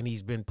 and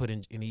he's been put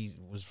in, and he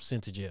was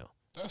sent to jail.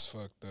 That's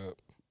fucked up.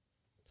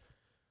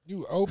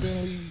 You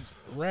openly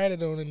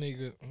ratted on a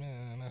nigga,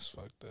 man. That's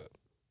fucked up.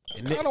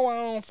 That's kind of why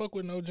I don't fuck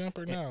with No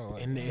Jumper now.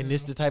 Like, and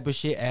this the type of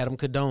shit Adam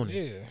condoning.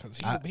 Yeah,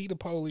 because he the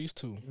police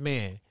too.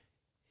 Man,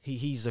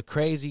 he's a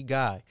crazy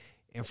guy.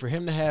 And for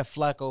him to have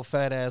Flakko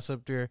fat ass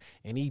up there,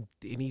 and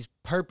he's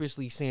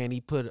purposely saying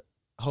he put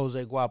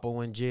Jose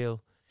Gwapo in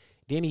jail.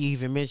 Then he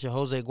even mentioned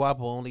Jose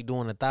Gwapo only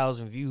doing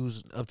 1,000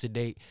 views up to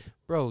date.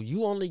 Bro,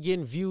 you only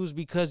getting views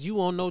because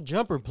you on No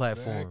Jumper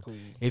platform. Exactly.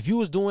 If you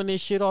was doing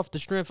this shit off the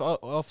strength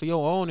off of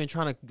your own and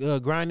trying to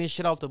grind this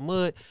shit out the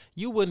mud,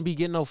 you wouldn't be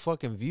getting no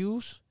fucking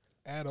views.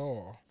 At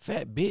all.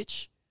 Fat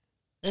bitch.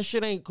 That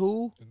shit ain't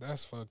cool.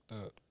 That's fucked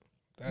up.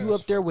 You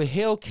up there with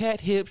Hellcat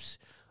hips,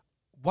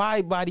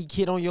 wide body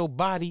kid on your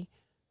body,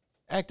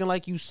 acting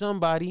like you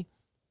somebody.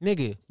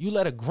 Nigga, you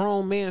let a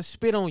grown man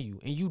spit on you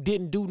and you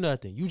didn't do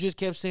nothing. You just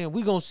kept saying,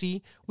 we gonna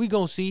see, we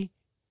gonna see.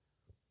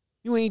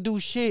 You ain't do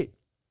shit.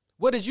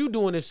 What is you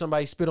doing if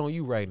somebody spit on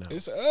you right now?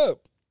 It's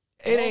up.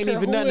 It ain't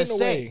even nothing to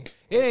say.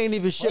 It ain't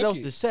even shit else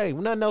to say.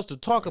 Nothing else to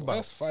talk about.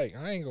 Let's fight.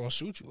 I ain't gonna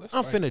shoot you.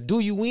 I'm finna do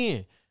you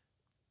in.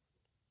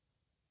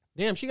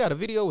 Damn, she got a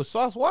video with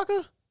Sauce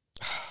Walker?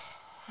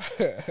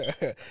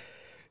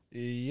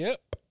 Yep.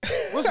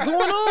 What's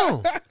going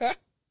on?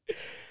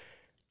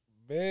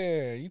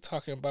 Man, you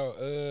talking about,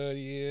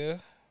 yeah.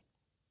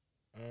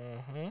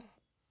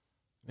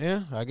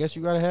 Yeah, I guess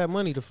you gotta have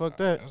money to fuck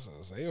that. That's what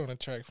I say. On the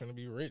track finna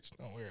be rich.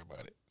 Don't worry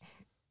about it.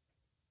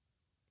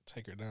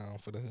 Take her down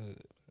for the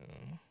hood.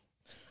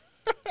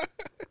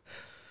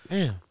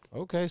 Damn.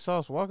 Okay,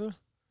 Sauce Walker.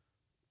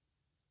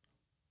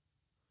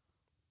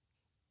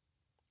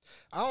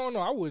 I don't know.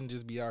 I wouldn't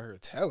just be out here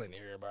telling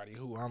everybody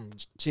who I'm.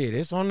 Shit,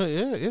 it's on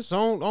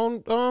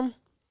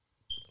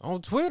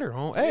on Twitter,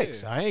 on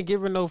X. I ain't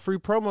giving no free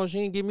promo. She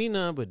ain't give me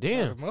none, but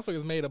damn.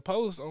 Motherfuckers made a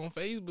post on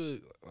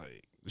Facebook.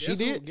 Like, she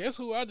did? Guess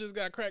who I just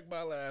got cracked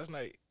by last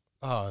night?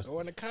 Go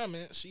in the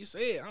comments. She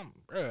said, I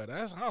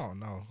don't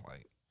know.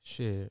 Like,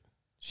 shit.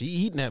 She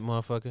eating that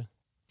motherfucker.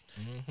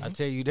 Mm-hmm. I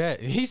tell you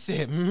that. He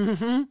said,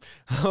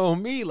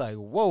 on me, like,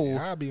 whoa.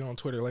 Yeah, I'll be on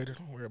Twitter later.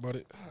 Don't worry about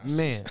it.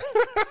 Man.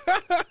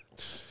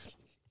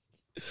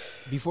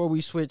 Before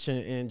we switch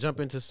and jump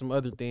into some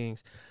other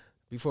things,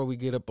 before we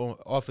get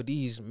off of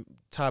these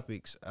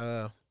topics,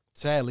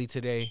 sadly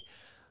today,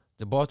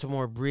 the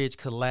Baltimore Bridge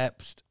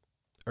collapsed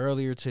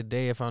earlier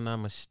today, if I'm not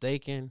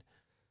mistaken.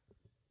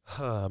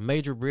 A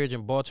major bridge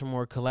in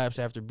Baltimore collapsed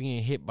after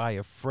being hit by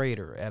a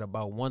freighter at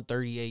about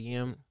 1:30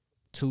 a.m.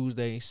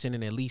 Tuesday,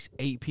 sending at least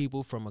 8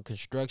 people from a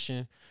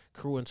construction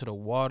crew into the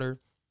water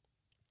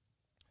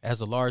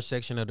as a large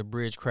section of the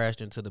bridge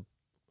crashed into the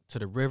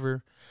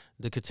river.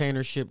 The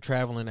container ship,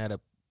 traveling at a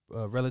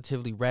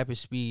relatively rapid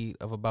speed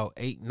of about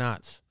 8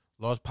 knots,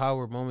 lost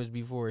power moments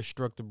before it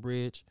struck the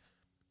bridge.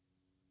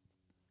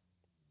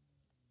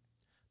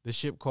 The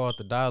ship, called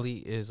the Dolly,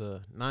 is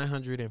a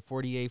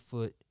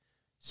 948-foot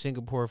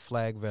Singapore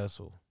flag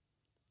vessel.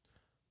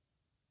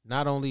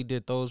 Not only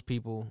did those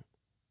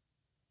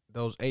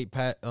 8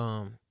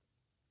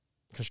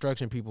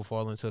 construction people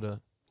fall into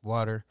the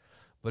water,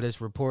 but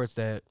it's reports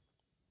that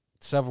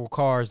several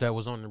cars that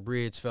was on the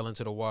bridge fell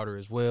into the water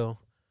as well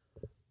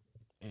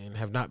and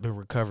have not been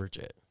recovered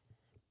yet.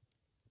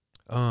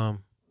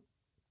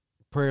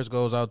 Prayers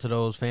goes out to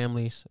those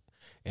families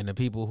and the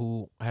people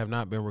who have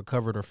not been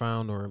recovered or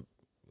found or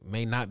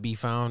may not be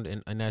found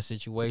in that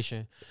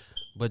situation.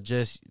 But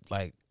just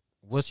like,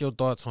 what's your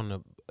thoughts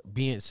on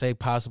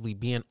possibly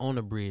being on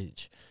the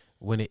bridge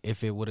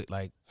if it would,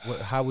 like,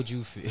 how would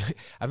you feel?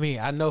 I mean,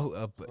 I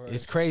know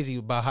it's crazy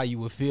about how you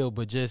would feel,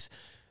 but just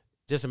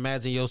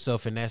imagine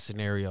yourself in that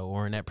scenario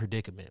or in that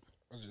predicament.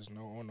 I just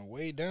know on the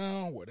way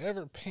down,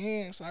 whatever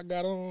pants I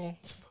got on,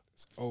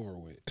 it's over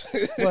with.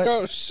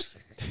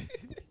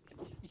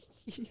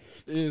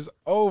 It's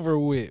over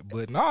with.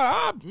 But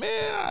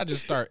I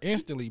just start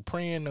instantly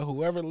praying to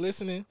whoever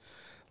listening.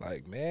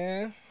 Like,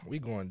 man, we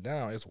going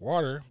down. It's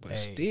water, but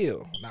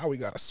still, now we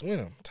gotta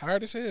swim.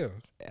 Tired as hell.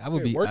 I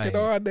would be working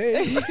all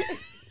day.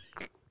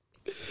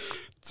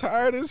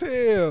 Tired as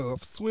hell. I'm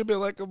swimming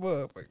like a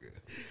motherfucker.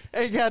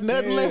 Ain't got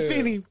nothing left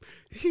in him.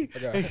 I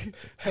got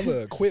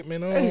hella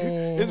equipment on.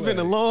 It's been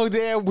a long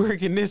day at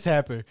work and this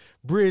happened.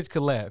 Bridge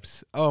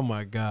collapse. Oh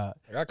my God.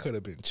 I could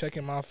have been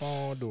checking my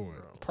phone, doing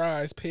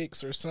prize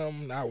picks or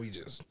something. Now we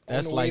just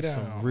that's on the way like down.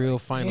 some real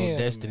Final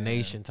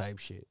Destination type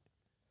shit.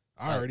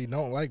 I already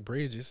don't like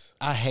bridges.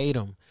 I hate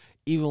them.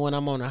 Even when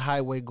I'm on the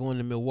highway going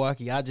to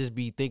Milwaukee, I just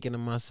be thinking to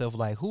myself,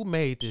 like, who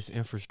made this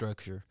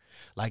infrastructure?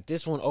 Like,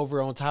 this one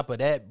over on top of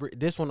that,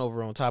 this one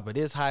over on top of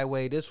this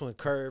highway, this one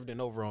curved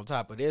and over on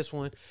top of this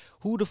one.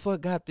 Who the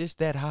fuck got this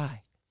that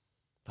high?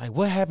 Like,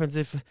 what happens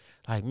if,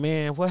 like,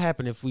 man, what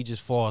happened if we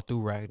just fall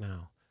through right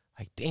now?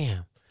 Like,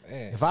 damn.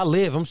 Man. If I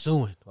live, I'm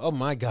suing. Oh,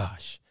 my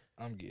gosh.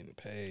 I'm getting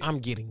paid. I'm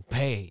getting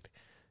paid.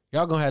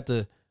 Y'all gonna have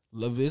to,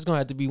 it's gonna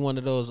have to be one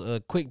of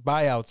those quick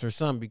buyouts or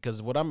something,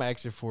 because what I'm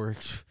asking for,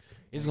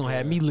 it's gonna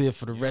have me live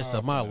for the rest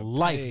of my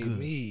life good.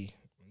 Me.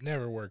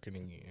 Never working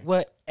again.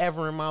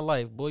 Whatever in my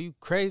life. Boy, you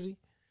crazy?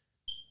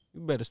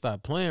 You better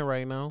stop playing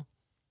right now.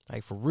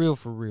 Like, for real,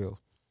 for real.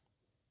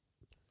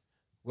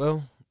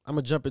 Well, I'm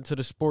going to jump into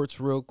the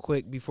sports real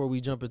quick before we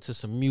jump into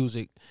some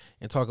music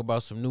and talk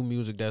about some new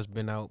music that's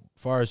been out.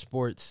 As far as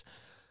sports,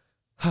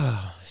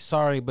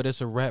 sorry, but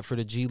it's a wrap for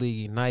the G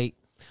League Ignite.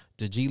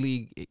 The G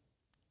League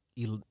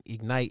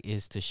Ignite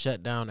is to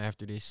shut down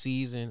after this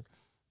season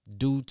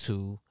due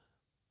to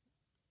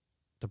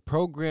the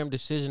program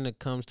decision that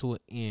comes to an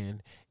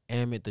end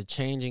amid the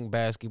changing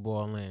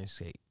basketball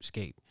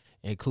landscape,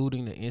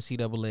 including the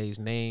NCAA's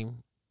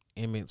name,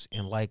 image,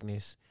 and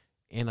likeness,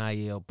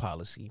 NIL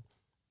policy,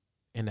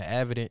 and the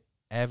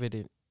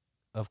avid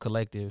of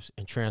collectives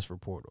and transfer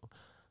portal.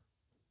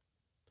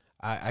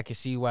 I can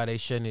see why they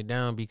shutting it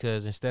down,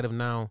 because instead of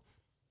now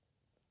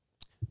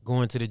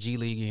going to the G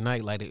League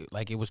Ignite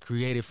like it was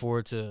created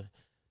for, to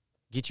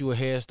get you a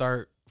head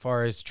start as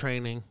far as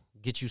training,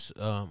 get you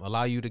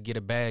allow you to get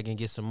a bag and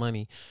get some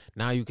money.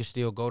 Now you can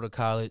still go to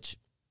college,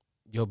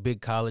 your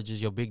big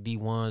colleges, your big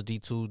D1s,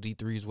 D2s,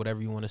 D3s,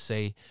 whatever you want to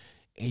say,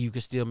 and you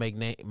can still make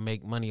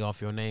money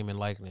off your name and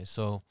likeness.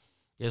 So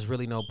there's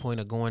really no point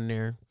of going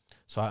there.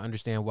 So I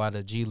understand why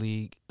the G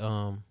League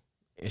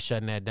is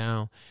shutting that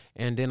down.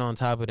 And then on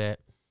top of that,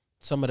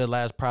 some of the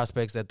last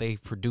prospects that they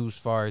produced,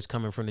 far as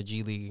coming from the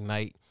G League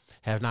Ignite,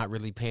 have not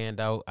really panned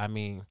out. I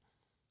mean,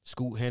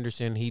 Scoot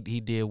Henderson, he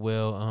did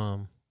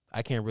well.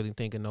 I can't really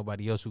think of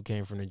nobody else who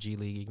came from the G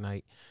League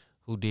Ignite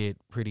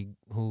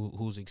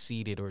who's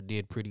exceeded or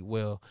did pretty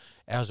well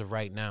as of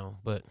right now.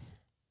 But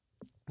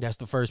that's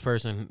the first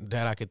person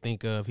that I could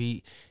think of.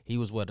 He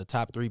was a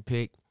top 3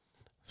 pick.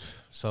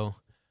 So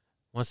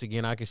once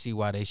again, I can see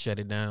why they shut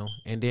it down.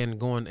 And then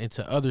going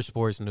into other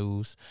sports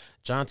news,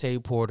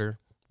 Jonte Porter,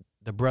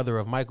 the brother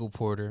of Michael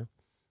Porter,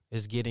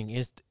 is getting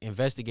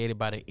investigated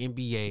by the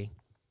NBA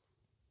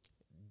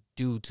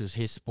due to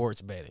his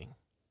sports betting.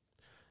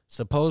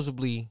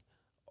 Supposedly,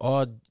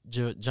 all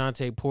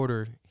Jonte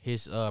Porter,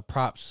 his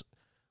props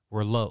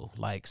were low,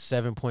 like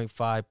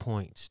 7.5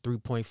 points,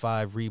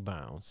 3.5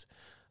 rebounds,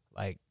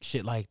 like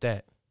shit like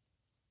that.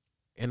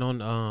 And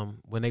on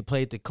when they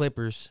played the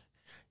Clippers,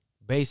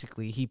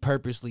 basically he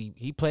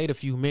played a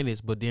few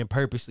minutes, but then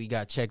purposely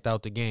got checked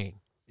out the game.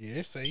 Yeah,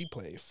 they say he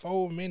played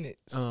 4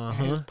 minutes. And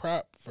his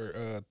prop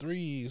for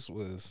threes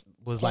was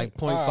like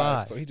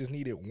 0.5. So he just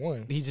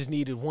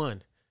needed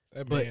one.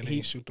 That man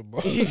didn't shoot the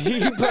ball.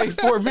 He played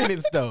 4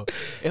 minutes though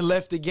and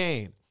left the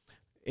game.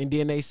 And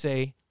then they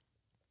say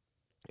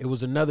it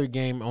was another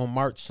game on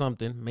March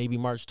something, maybe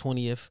March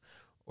 20th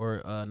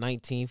or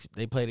 19th.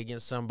 They played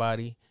against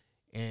somebody,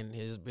 and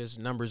his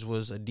numbers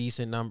was a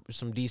decent number,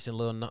 some decent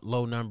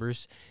low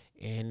numbers,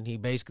 and he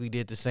basically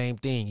did the same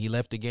thing. He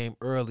left the game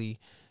early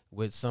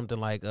with something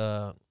like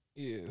said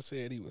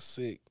he was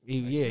sick.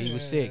 He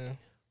was sick.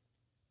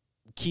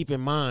 Keep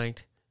in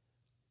mind,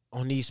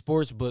 on these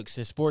sports books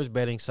and sports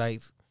betting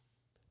sites,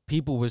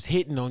 people was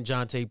hitting on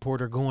Jonte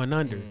Porter going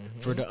under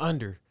for the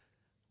under.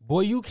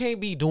 Boy, you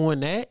can't be doing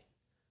that.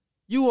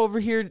 You over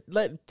here,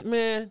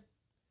 man.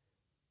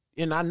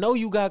 And I know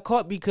you got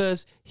caught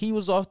because he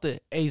was off the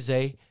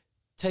Aze.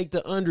 Take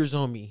the unders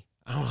on me.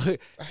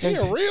 He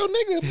a real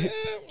nigga, man.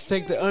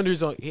 Take the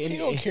unders on. He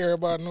don't care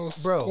about no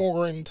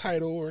scoring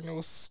title or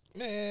no,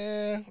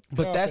 man.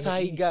 But that's how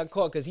he got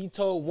caught, because he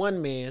told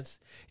one man's,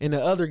 and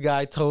the other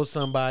guy told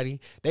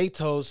somebody. They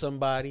told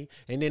somebody,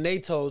 and then they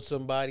told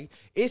somebody.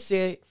 It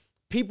said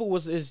people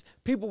was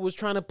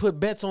trying to put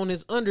bets on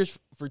his unders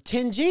for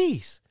 10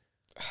 G's.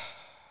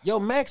 Yo,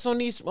 max on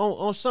these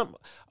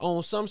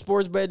on some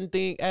sports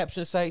betting apps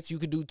and sites, you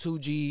could do 2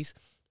 G's.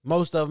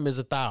 Most of them is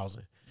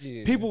 1,000.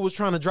 Yeah. People was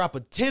trying to drop a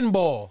 10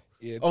 ball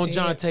on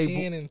Jonte.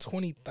 10 and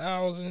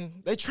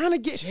 20,000. They trying to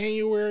get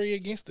January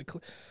against the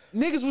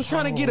niggas was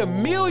trying to get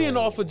 $1 million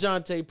off of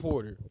Jonte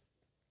Porter.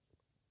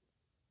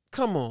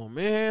 Come on,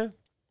 man.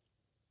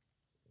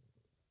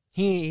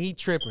 He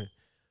tripping.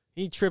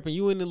 He tripping.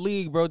 You in the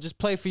league, bro. Just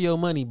play for your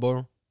money,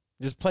 bro.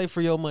 Just play for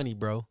your money,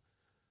 bro.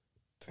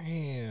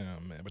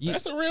 Damn, man. But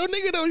that's a real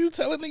nigga, though. You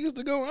telling niggas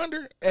to go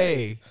under?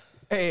 Hey,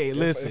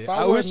 listen.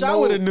 I wish I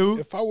would have knew.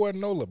 If I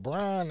wasn't no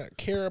LeBron that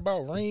care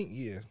about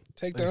ring,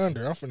 take the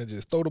under. I'm finna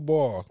just throw the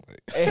ball.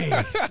 Hey.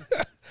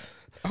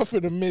 I'm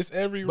finna miss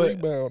every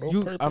rebound on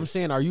purpose. I'm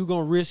saying, are you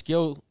gonna risk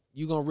your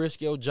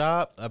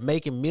job of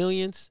making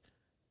millions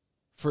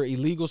for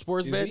illegal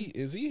sports betting?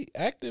 Is he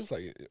active,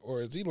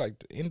 or is he like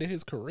the end of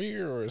his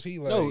career, or is he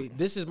like? No,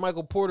 this is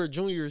Michael Porter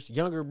Jr.'s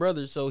younger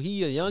brother, so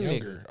he a younger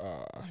nigga.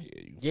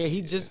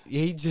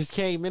 He just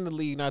came in the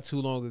league not too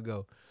long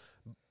ago.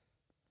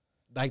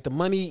 Like the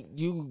money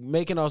you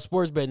making off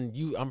sports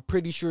betting, I'm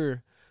pretty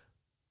sure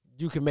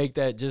you can make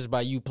that just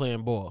by you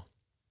playing ball.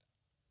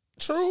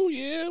 True,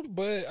 yeah,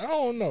 but I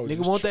don't know.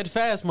 Nigga want that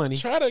fast money.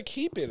 Try to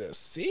keep it a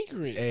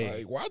secret. Hey.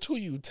 Like, watch who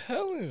you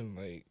telling.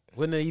 Like,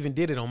 wouldn't have even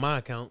did it on my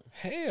account.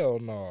 Hell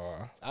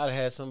no. I'd have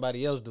had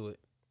somebody else do it,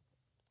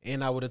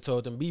 and I would have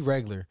told them, be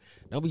regular.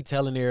 Don't be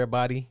telling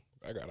everybody.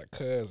 I got a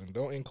cousin.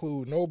 Don't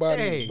include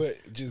nobody,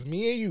 but just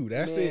me and you.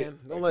 That's it.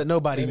 Don't let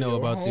nobody know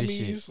about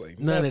homies, this shit. Like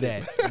none of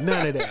that.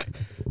 None of that.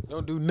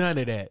 Don't do none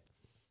of that.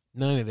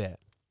 None of that.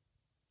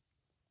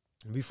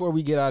 Before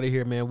we get out of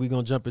here, man, we're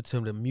going to jump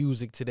into the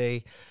music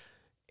today.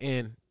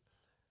 And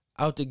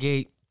out the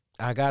gate,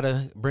 I got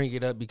to bring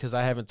it up because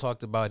I haven't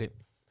talked about it.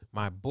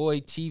 My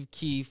boy, Chief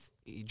Keef,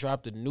 he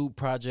dropped a new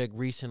project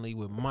recently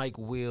with Mike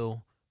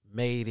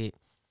Will-MadeIt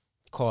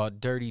called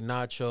Dirty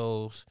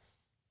Nachos.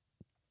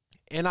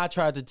 And I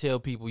tried to tell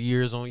people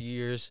years on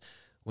years,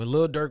 when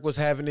Lil Durk was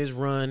having his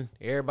run,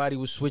 everybody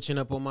was switching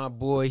up on my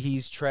boy.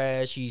 He's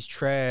trash. He's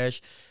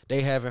trash.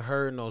 They haven't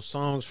heard no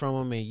songs from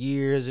him in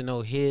years and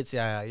no hits.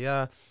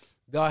 Y'all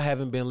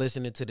haven't been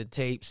listening to the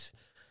tapes.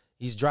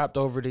 He's dropped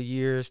over the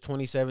years,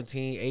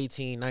 2017,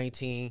 18,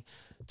 19,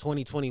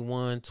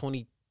 2021,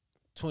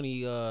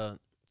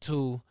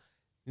 2022.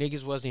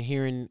 Niggas wasn't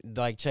hearing,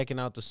 like, checking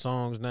out the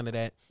songs, none of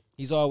that.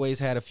 He's always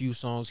had a few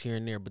songs here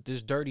and there. But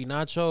this Dirty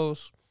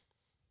Nachos,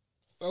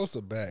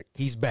 Sosa back.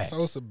 He's back.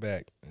 Sosa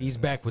back. He's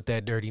back with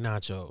that Dirty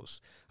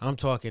Nachos. I'm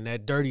talking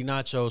that Dirty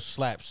Nachos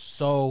slaps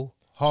so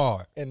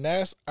hard. And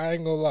that's, I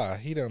ain't gonna lie,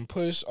 he done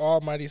pushed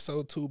Almighty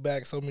So 2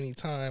 back so many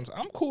times.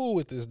 I'm cool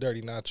with this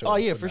Dirty Nachos. Oh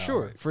yeah, for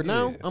sure. For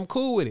now, I'm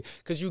cool with it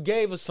because you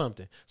gave us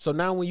something. So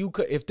now when you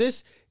if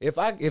this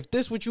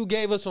what you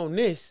gave us on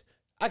this,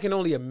 I can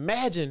only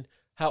imagine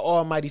how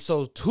Almighty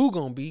Soul 2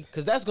 gonna be,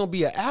 because that's gonna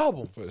be an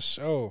album. For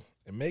sure.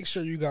 And make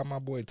sure you got my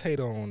boy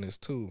Tato on this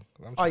too.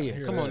 Oh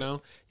yeah, come on now.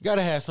 You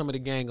gotta have some of the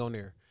gang on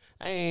there.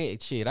 I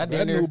ain't shit. I that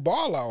damn near new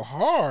ball out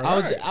hard.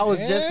 I was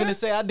just finna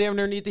say I damn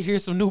near need to hear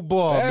some new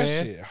ball, that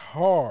man. Shit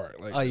hard.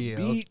 Like the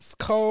beats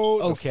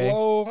cold, the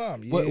flow.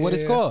 What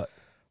it's called?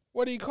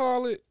 What do you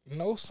call it?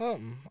 No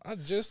something. I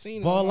just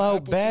seen Ball it on Out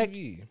Apple Back.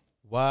 TV.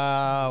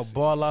 Wow,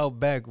 Ball Out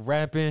Back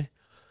rapping.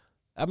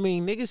 I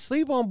mean, niggas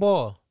sleep on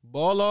Ball.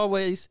 Ball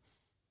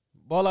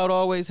Out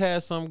always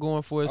has something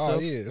going for itself. Oh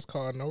yeah, it's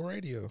called No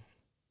Radio.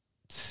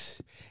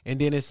 And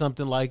then it's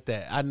something like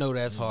that. I know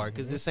that's hard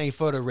because this ain't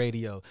for the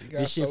radio.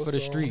 This shit for the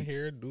streets.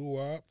 Here,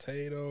 Doo-Wop,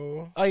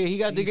 Tato. Oh yeah, he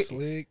got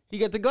Slick. He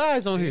got the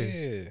guys on Yeah.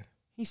 here.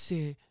 He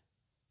said,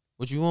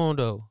 "What you on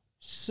though?"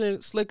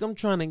 Slick, I'm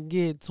trying to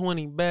get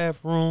 20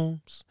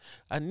 bathrooms.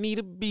 I need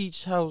a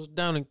beach house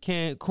down in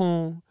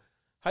Cancun.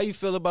 How you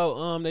feel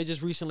about they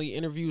just recently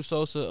interviewed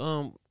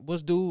Sosa.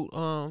 What's dude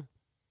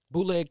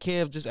Bootleg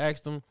Kev just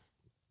asked him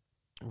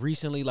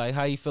recently, like,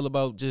 how you feel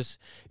about just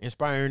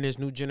inspiring this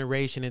new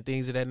generation and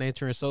things of that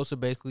nature, and Sosa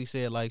basically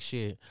said, like,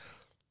 shit,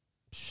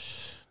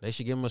 they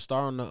should give him a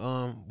star on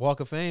the Walk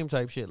of Fame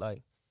type shit.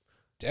 Like,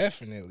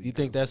 definitely. You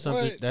think that's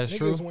something that's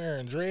true? Niggas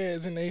wearing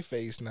dreads in their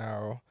face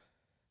now.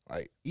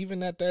 Like,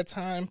 even at that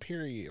time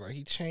period, like,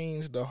 he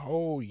changed the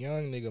whole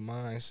young nigga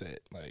mindset.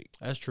 Like,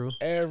 that's true.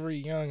 Every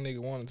young nigga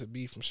wanted to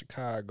be from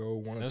Chicago,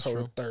 want to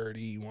total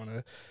 30, want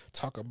to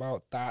talk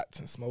about thoughts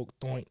and smoke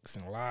doinks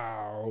and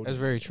loud. That's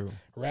very true.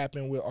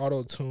 Rapping with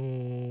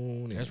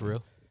auto-tune. That's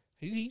real.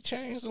 He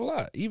changed a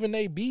lot. Even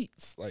they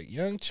beats, like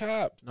Young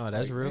Chop. No,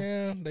 that's real.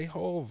 Man, they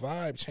whole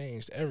vibe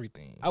changed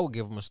everything. I would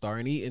give him a star.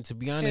 And to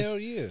be honest, hell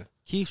yeah,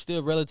 Keef's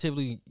still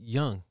relatively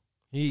young.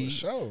 For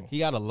sure. He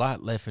got a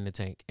lot left in the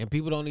tank. And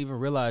people don't even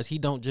realize he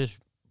don't just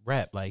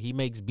rap. Like, he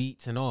makes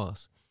beats and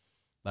alls.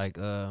 Like,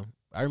 I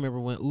remember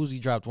when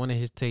Uzi dropped one of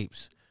his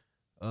tapes.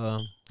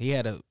 He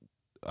had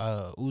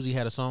Uzi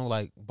had a song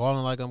like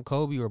Ballin' Like I'm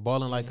Kobe or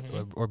Ballin' Like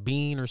or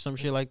Bean or some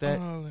shit like that.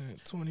 Ballin'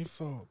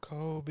 24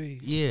 Kobe.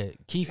 Yeah,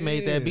 Keef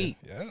made that beat.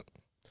 Yep.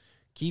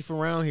 Keef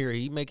around here,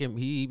 he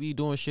be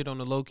doing shit on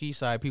the low key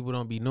side people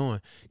don't be knowing,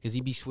 because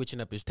he be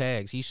switching up his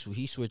tags. He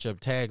switch up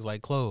tags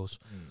like clothes.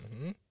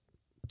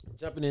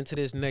 Jumping into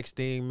this next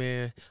thing,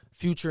 man.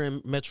 Future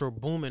and Metro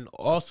Boomin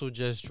also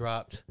just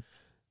dropped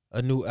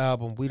a new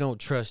album, We Don't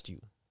Trust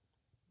You.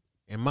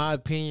 In my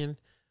opinion,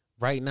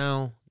 right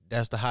now,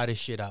 that's the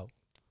hottest shit out.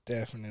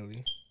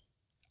 Definitely.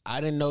 I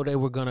didn't know they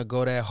were gonna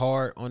go that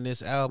hard on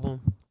this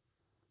album.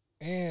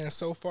 And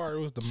so far, it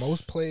was the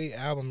most played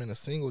album in a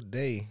single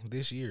day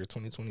this year,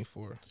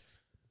 2024.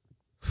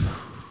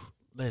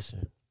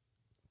 Listen,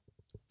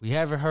 we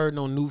haven't heard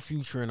no new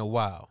Future in a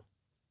while.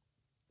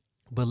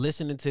 But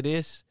listening to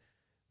this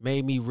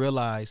made me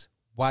realize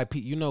why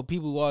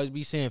people always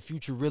be saying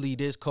Future really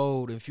this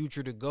cold and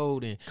Future the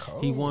GOAT, and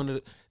he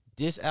wanted.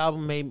 This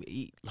album made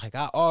me, like,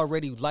 I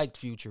already liked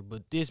Future,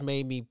 but this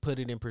made me put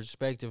it in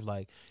perspective.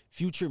 Like,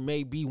 Future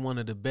may be one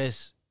of the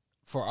best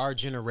for our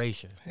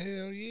generation.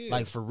 Hell yeah.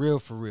 Like, for real,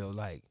 for real.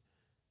 Like,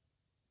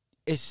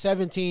 it's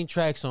 17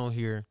 tracks on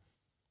here.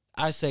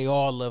 I say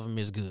all of them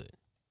is good,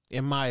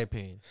 in my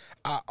opinion.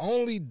 I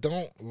only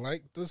don't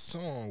like the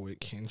song with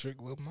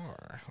Kendrick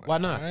Lamar. Like, why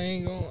not?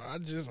 I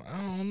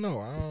don't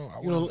know.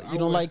 You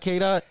don't like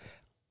K-Dot?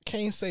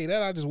 Can't say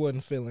that. I just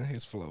wasn't feeling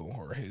his flow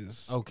or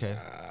his. Okay.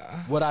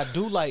 What I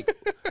do like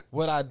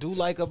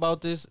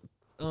about this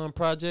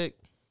project,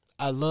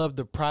 I love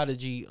the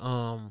Prodigy.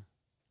 I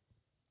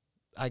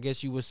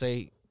guess you would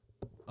say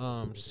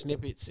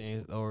snippets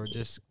or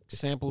just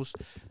samples.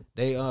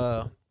 They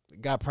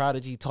got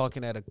Prodigy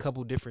talking at a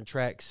couple different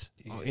tracks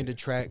in the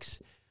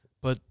tracks,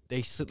 but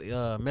they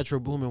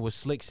Metro Boomin was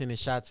slick sending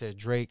shots at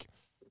Drake.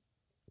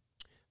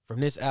 From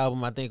this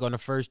album, I think on the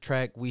first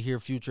track we hear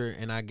Future,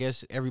 and I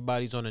guess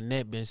everybody's on the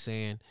net been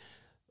saying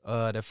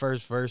the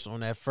first verse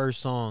on that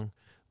first song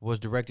was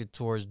directed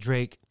towards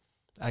Drake.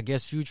 I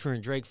guess Future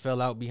and Drake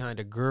fell out behind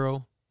a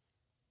girl.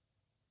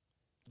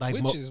 Like,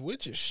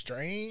 which is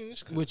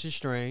strange. Which is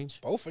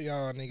strange. Both of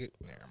y'all niggas,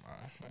 never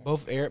mind.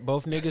 Both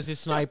niggas is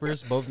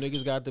snipers. Both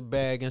niggas got the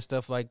bag and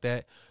stuff like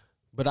that.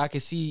 But I can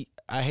see,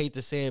 I hate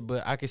to say it,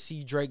 but I can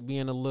see Drake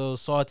being a little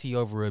salty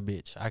over a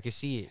bitch. I can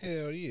see it.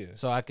 Hell yeah.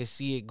 So I can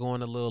see it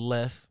going a little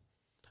left.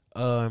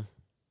 Then,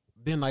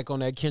 like, on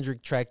that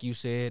Kendrick track you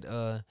said,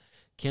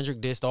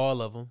 Kendrick dissed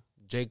all of them.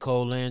 J.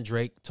 Cole and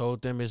Drake,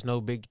 told them it's no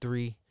big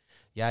three.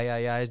 Yeah,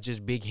 it's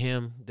just big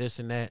him, this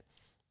and that.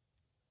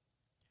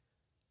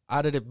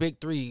 Out of the big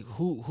three,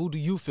 who do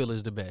you feel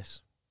is the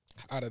best?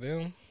 Out of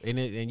them?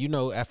 And you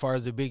know, as far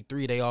as the big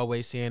three, they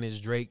always saying is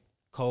Drake,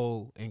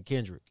 Cole, and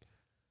Kendrick.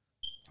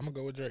 I'm gonna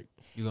go with Drake.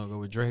 You gonna go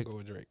with Drake? Go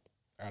with Drake.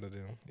 Out of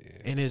them,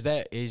 yeah. And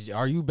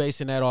are you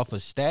basing that off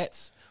of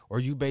stats, or are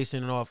you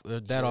basing it off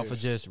off of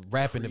just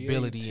rapping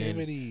ability,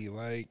 creativity,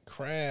 like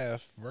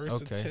craft,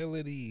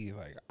 versatility? Okay.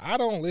 Like, I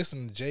don't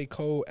listen to J.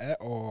 Cole at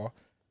all,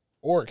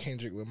 or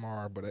Kendrick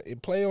Lamar, but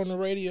it play on the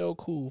radio,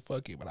 cool,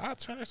 fuck it. But I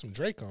turn some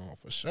Drake on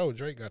for sure.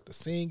 Drake got the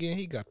singing,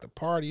 he got the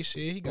party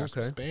shit, he got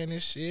some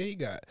Spanish shit, he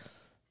got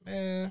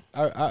Man,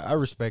 I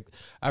respect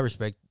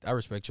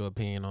your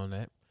opinion on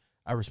that.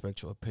 I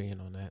respect your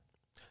opinion on that.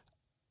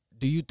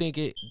 Do you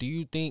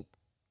think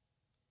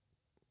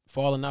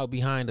falling out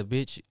behind a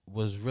bitch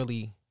was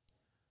really,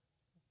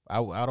 I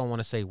don't want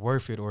to say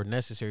worth it or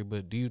necessary,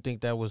 but do you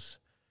think that was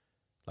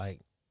like,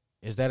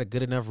 is that a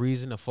good enough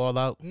reason to fall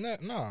out?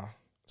 Nah.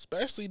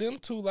 Especially them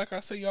two, like I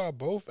said, y'all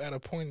both at a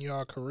point in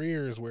y'all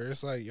careers where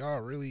it's like y'all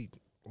really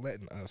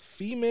letting a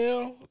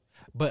female.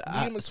 But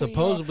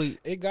supposedly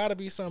it got to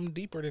be something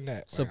deeper than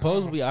that.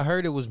 Supposedly, I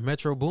heard it was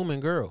Metro Boomin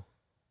girl.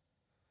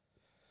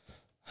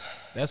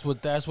 That's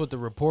what the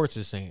reports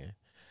are saying.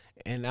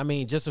 And I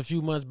mean, just a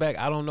few months back,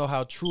 I don't know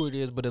how true it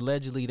is, but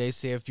allegedly they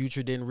said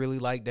Future didn't really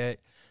like that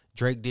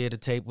Drake did a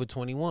tape with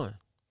 21.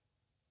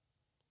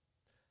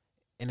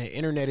 And the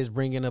internet is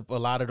bringing up a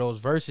lot of those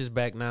verses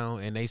back now,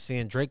 and they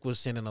saying Drake was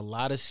sending a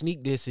lot of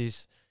sneak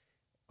disses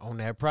on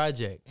that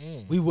project.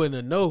 We wouldn't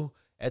have known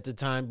at the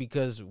time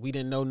because we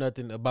didn't know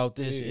nothing about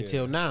this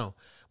until now.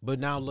 But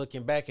now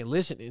looking back and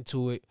listening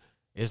to it,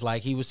 it's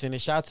like he was sending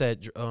shots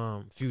at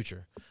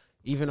Future.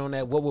 Even on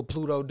that What Would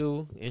Pluto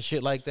Do and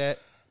shit like that.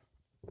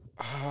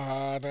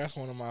 That's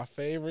one of my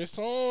favorite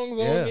songs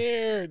on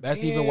there.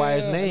 That's even why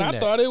his name. And I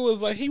thought it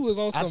was like he was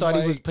on some. I thought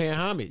he was paying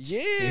homage.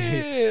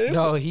 Yeah.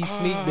 No, he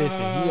sneak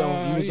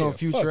dissing. He was on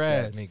Future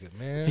ass. Nigga,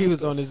 man. He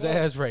was on his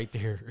ass right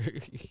there.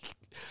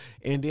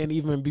 And then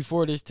even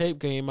before this tape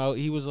came out,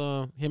 he was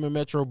him and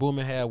Metro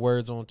Boomin had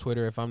words on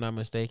Twitter, if I'm not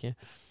mistaken.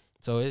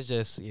 So it's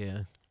just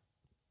Yeah,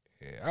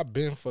 I've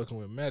been fucking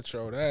with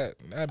Metro. That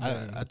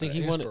been I think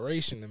he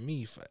inspiration to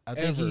me forever. I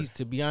think he's,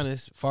 to be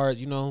honest, as far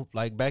as, you know,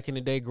 like back in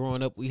the day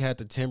growing up, we had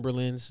the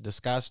Timberlands, the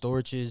Scott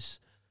Storches,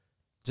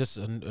 just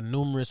a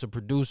numerous of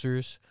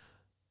producers.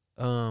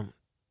 I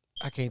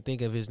can't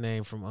think of his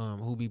name from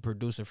who be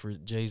producing for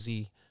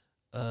Jay-Z.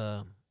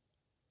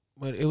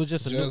 But it was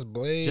just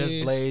Blaze.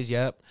 Just Blaze,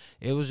 yep.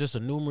 It was just a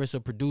numerous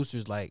of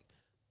producers, like,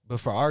 but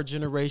for our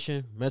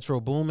generation, Metro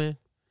Boomin,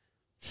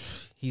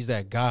 he's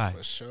that guy.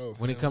 For sure.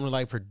 When it comes to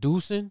like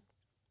producing,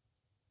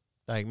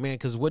 like, man,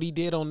 because what he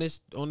did on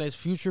this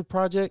Future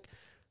project,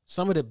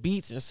 some of the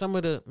beats and some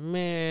of the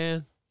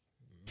man,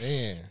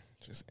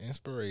 just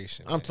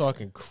inspiration. I'm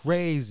talking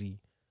crazy.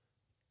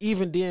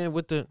 Even then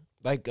with the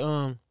like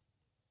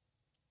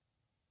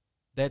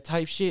that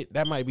type shit,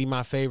 that might be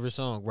my favorite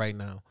song right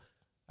now.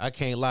 I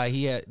can't lie.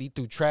 He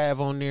threw Trav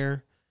on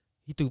there.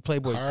 He threw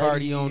Playboy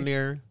Cardi on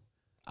there.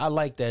 I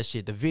like that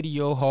shit. The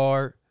video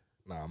hard.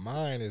 Nah,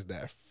 mine is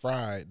that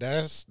Fried.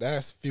 That's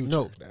Future.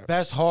 No,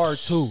 that's hard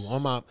too.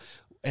 On my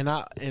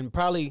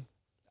probably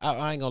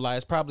I ain't gonna lie,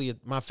 it's probably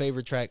my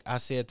favorite track. I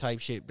said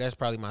type shit. That's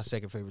probably my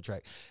second favorite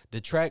track.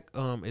 The track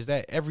is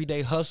that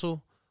Everyday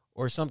Hustle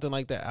or something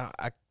like that.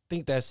 I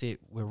think that's it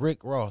with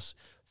Rick Ross.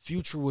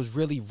 Future was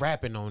really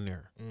rapping on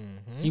there.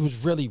 He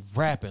was really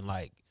rapping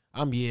like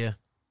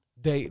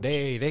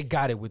they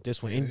got it with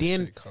this one. And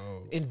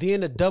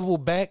then a double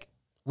back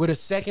with a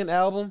second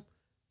album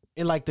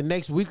in like the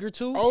next week or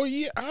two. Oh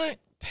yeah, I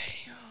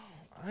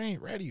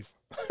ain't ready.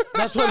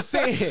 That's what I'm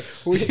saying.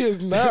 We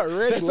is not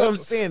ready. That's what I'm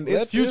saying.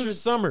 It's Future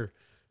summer.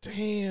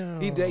 Damn.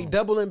 They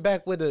doubling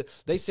back with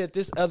they said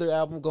this other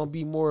album gonna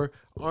be more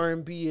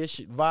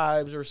R&B-ish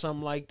vibes or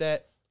something like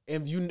that.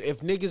 And if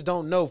niggas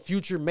don't know,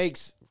 Future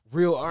makes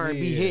real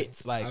R&B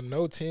hits. Like, I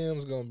know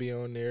Tim's gonna be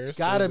on there.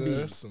 Gotta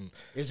be.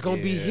 It's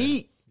gonna be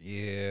heat.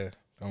 Yeah.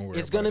 Don't worry.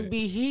 It's gonna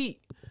be heat.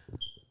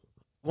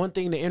 One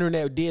thing the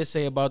internet did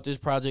say about this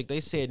project,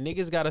 they said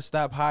niggas gotta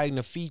stop hiding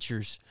the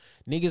features.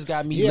 Niggas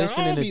got me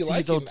listening to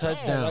Tizo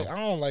Touchdown. I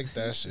don't like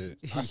that shit.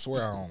 I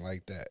swear I don't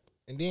like that.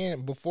 And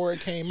then before it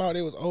came out,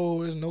 it was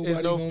there's nobody.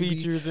 There's no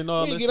features and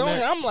all this.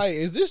 I'm like,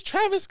 is this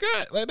Travis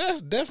Scott? Like,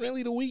 that's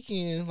definitely The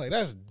Weeknd. Like,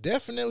 that's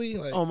definitely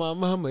like. Oh my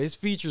mama, it's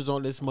features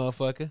on this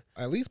motherfucker.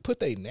 At least put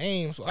their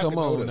names so I can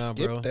know to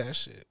skip that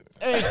shit.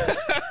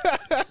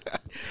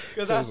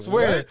 Because I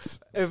swear,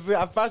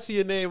 if I see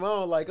a name,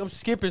 I'm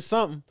skipping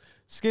something.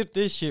 Skip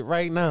this shit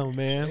right now,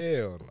 man.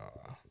 Hell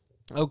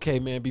no. Okay,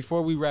 man.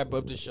 Before we wrap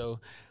up the show,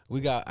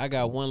 I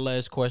got one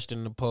last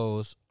question to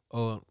pose.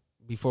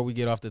 Before we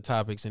get off the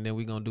topics, and then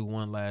we're gonna do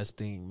one last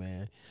thing,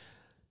 man.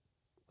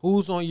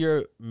 Who's on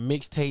your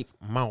mixtape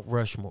Mount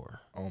Rushmore?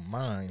 On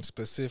mine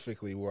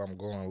specifically, where I'm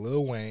going,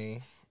 Lil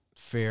Wayne.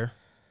 Fair.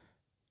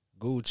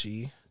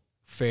 Gucci.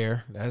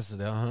 Fair. That's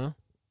the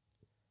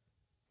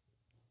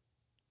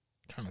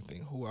Trying to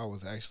think who I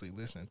was actually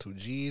listening to.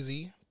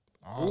 Jeezy.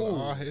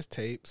 All his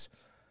tapes.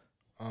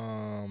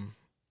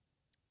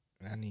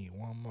 I need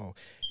one more.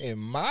 In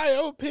my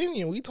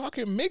opinion, we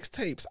talking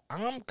mixtapes.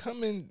 I'm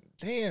coming.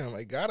 Damn,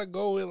 I gotta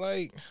go with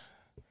like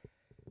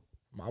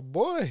my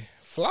boy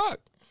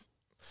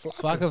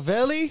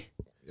Flaccavelli.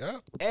 Yeah.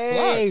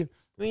 Hey,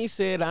 he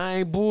said I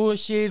ain't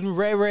bullshitting.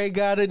 Ray Ray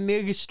got a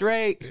nigga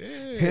straight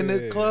in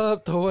the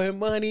club throwing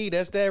money.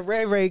 That's that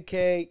Ray Ray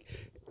cake.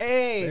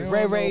 Hey,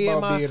 Ray Ray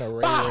in my being a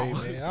Ray Ray,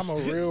 man. I'm a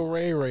real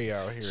Ray Ray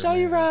out here. Show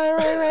you right,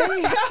 Ray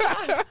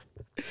Ray.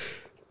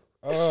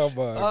 Oh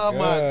my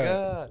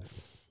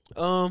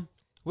god.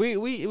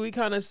 We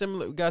kind of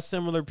similar. We got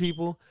similar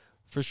people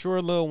for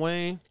sure. Lil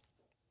Wayne.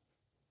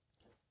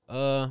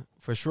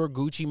 For sure,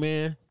 Gucci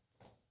Man.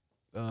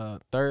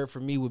 Third for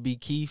me would be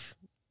Chief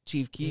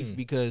Keef,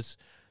 because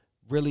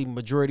really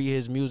majority of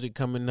his music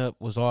coming up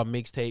was all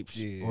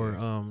mixtapes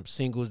or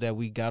singles that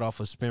we got off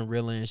of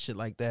Spinrilla and shit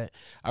like that.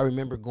 I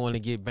remember going to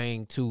get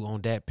Bang 2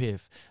 on Dat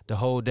Piff. The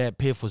whole Dat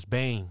Piff was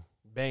Bang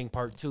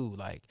Part 2,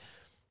 like,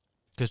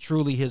 because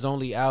truly his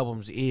only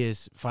albums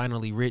is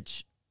Finally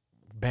Rich,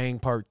 Bang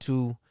Part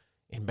 2,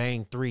 and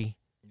Bang 3.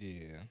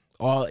 Yeah.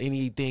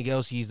 Anything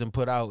else he's done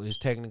put out is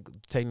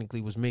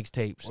technically was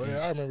mixtapes.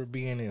 Well, I remember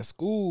being in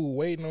school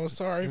waiting on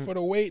Sorry for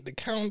the Wait, the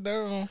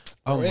countdown.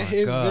 Oh my it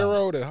hit God.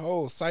 0, the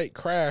whole site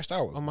crashed. I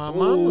was my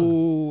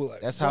blue. Mama.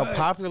 Like, that's what? How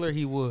popular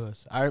he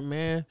was.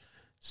 Man.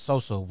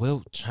 Sosa,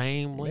 Wilt,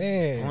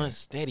 Chamberlain, Blunt,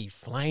 Steady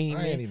Flame.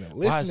 I ain't even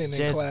listening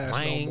in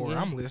class no more.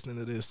 I'm listening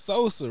to this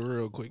Sosa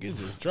real quick. It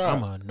just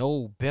dropped. I'm a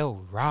no belt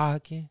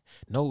rocking,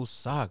 no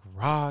sock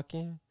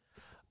rocking.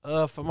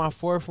 For my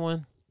fourth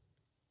one,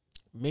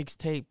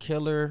 Mixtape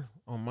Killer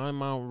on my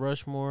Mount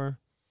Rushmore.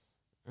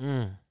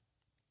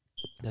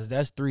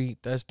 That's three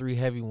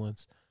heavy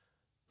ones.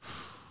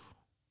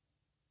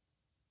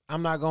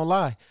 I'm not gonna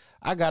lie,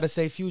 I gotta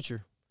say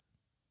Future.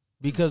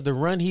 Because the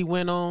run he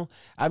went on,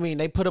 I mean,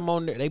 they put him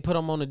on the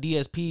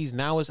DSPs,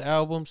 now it's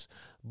albums,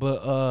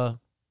 but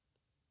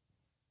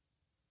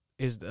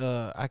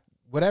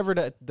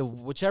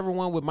whichever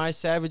one with My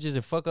Savages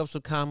and Fuck Ups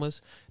with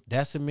Commas,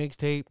 that's a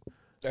mixtape.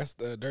 That's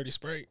the Dirty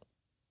Sprite.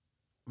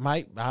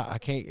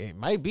 It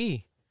might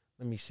be.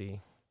 Let me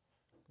see.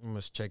 I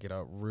must check it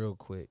out real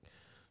quick.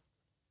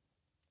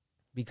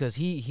 Because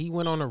he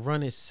went on a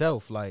run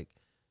itself, like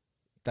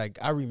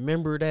I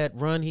remember that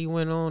run he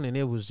went on, and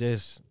it was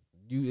just.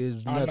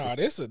 No,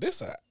 this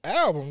a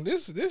album.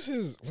 This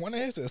is one of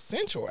his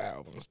essential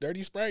albums.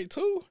 Dirty Sprite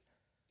 2.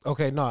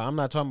 Okay, no, I'm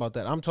not talking about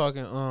that. I'm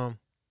talking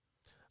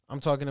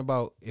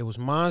about it was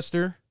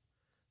Monster.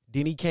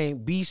 Then he came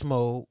Beast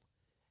Mode.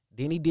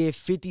 Then he did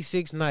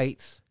 56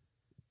 Nights.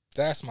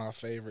 That's my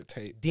favorite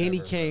tape. Then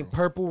he came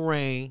Purple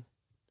Rain.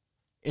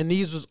 And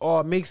these was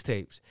all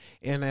mixtapes.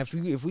 And if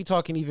we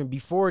talking even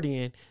before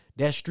then,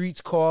 that Streets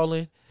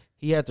Calling,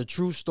 he had the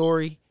True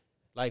Story.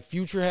 Like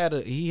Future had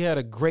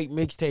a great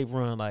mixtape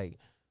run. Like,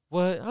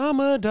 what? I'm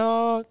a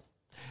dog,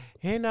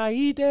 and I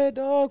eat that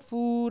dog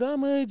food.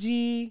 I'm a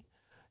G.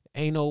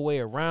 Ain't no way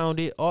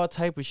around it. All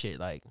type of shit.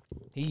 Like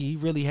he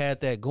really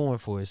had that going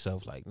for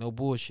himself. Like no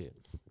bullshit.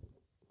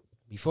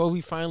 Before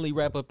we finally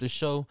wrap up the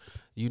show,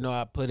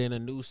 I put in a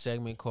new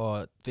segment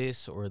called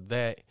This or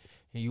That,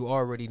 and you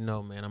already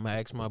know, man. I'm gonna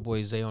ask my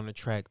boy Zay on the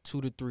track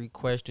 2 to 3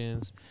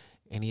 questions,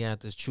 and he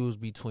had to choose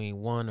between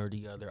one or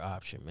the other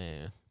option,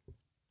 man.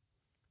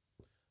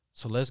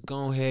 So let's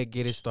go ahead and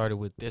get it started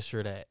with this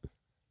or that.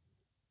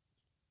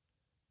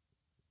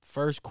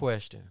 First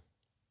question.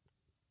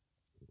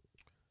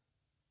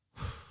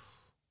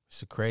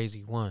 It's a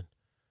crazy one.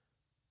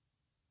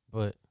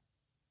 But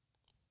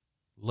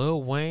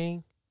Lil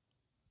Wayne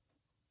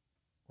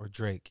or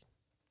Drake?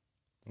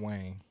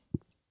 Wayne.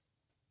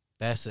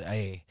 That's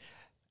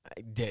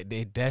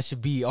that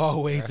should be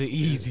always an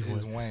easy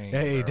one. Wayne,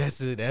 hey, bro.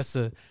 that's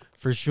a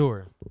for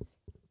sure.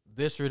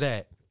 This or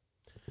that.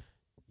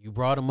 You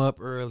brought him up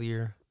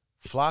earlier.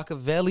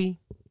 Flockavelli,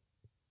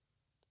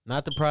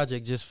 not the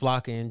project, just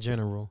Flocka in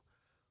general,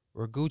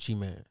 or Gucci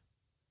Man.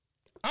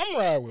 I'm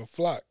riding with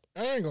Flock.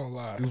 I ain't gonna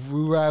lie.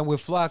 We riding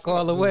with Flock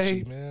all the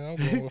way. Gucci, man, I'm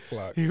going with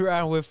Flock. You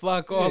riding with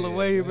Flock all the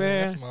way,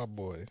 man. That's my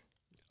boy.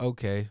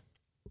 Okay.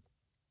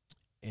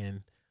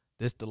 And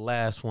this the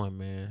last one,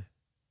 man.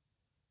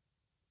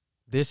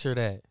 This or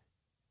that.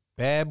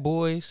 Bad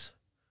Boys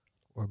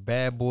or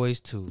Bad Boys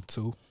 2?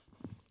 2.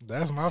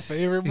 That's my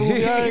favorite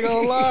movie. I ain't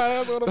gonna lie.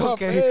 That's one of my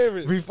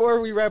favorites. Before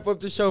we wrap up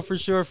the show, for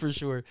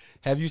sure,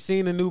 have you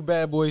seen the new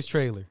Bad Boys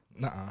trailer?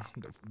 Nuh-uh.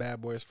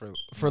 Bad Boys for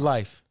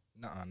Life.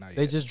 Nuh-uh, not yet.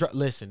 They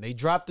just they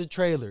dropped the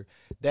trailer.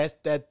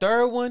 That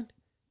third one,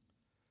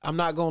 I'm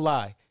not gonna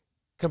lie.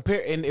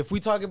 And if we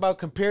talk about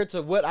compared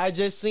to what I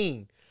just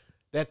seen,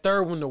 that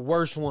third one the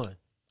worst one.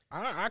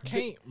 I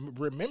can't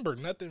remember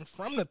nothing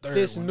from the third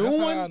this one. New That's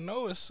one, how I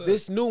know it's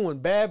this new one,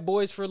 Bad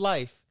Boys for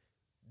Life.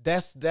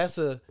 That's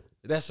a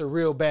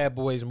real Bad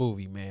Boys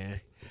movie,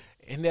 man.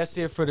 And that's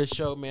it for the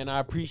show, man. I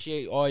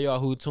appreciate all y'all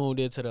who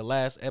tuned into the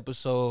last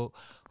episode,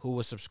 who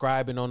was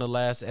subscribing on the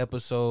last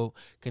episode.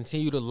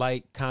 Continue to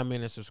like,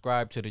 comment, and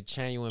subscribe to the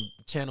channel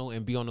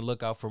and be on the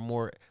lookout for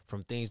more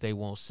from Things They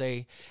Won't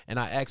Say. And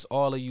I ask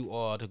all of you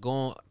all to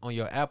go on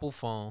your Apple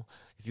phone.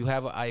 If you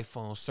have an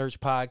iPhone, search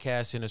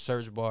podcast in the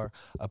search bar.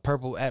 A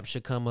purple app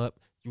should come up.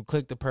 You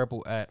click the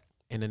purple app.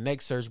 In the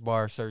next search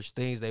bar, search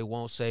Things They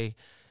Won't Say.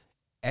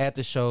 Add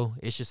the show.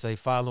 It should say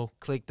follow.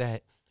 Click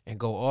that and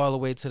go all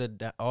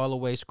the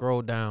way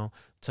scroll down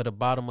to the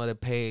bottom of the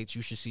page.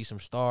 You should see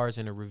some stars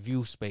in a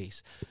review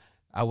space.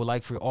 I would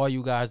like for all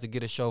you guys to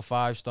get a show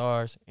 5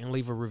 stars and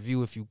leave a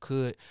review if you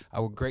could. I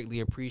would greatly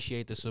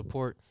appreciate the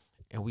support.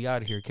 And we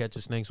out of here. Catch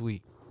us next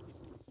week.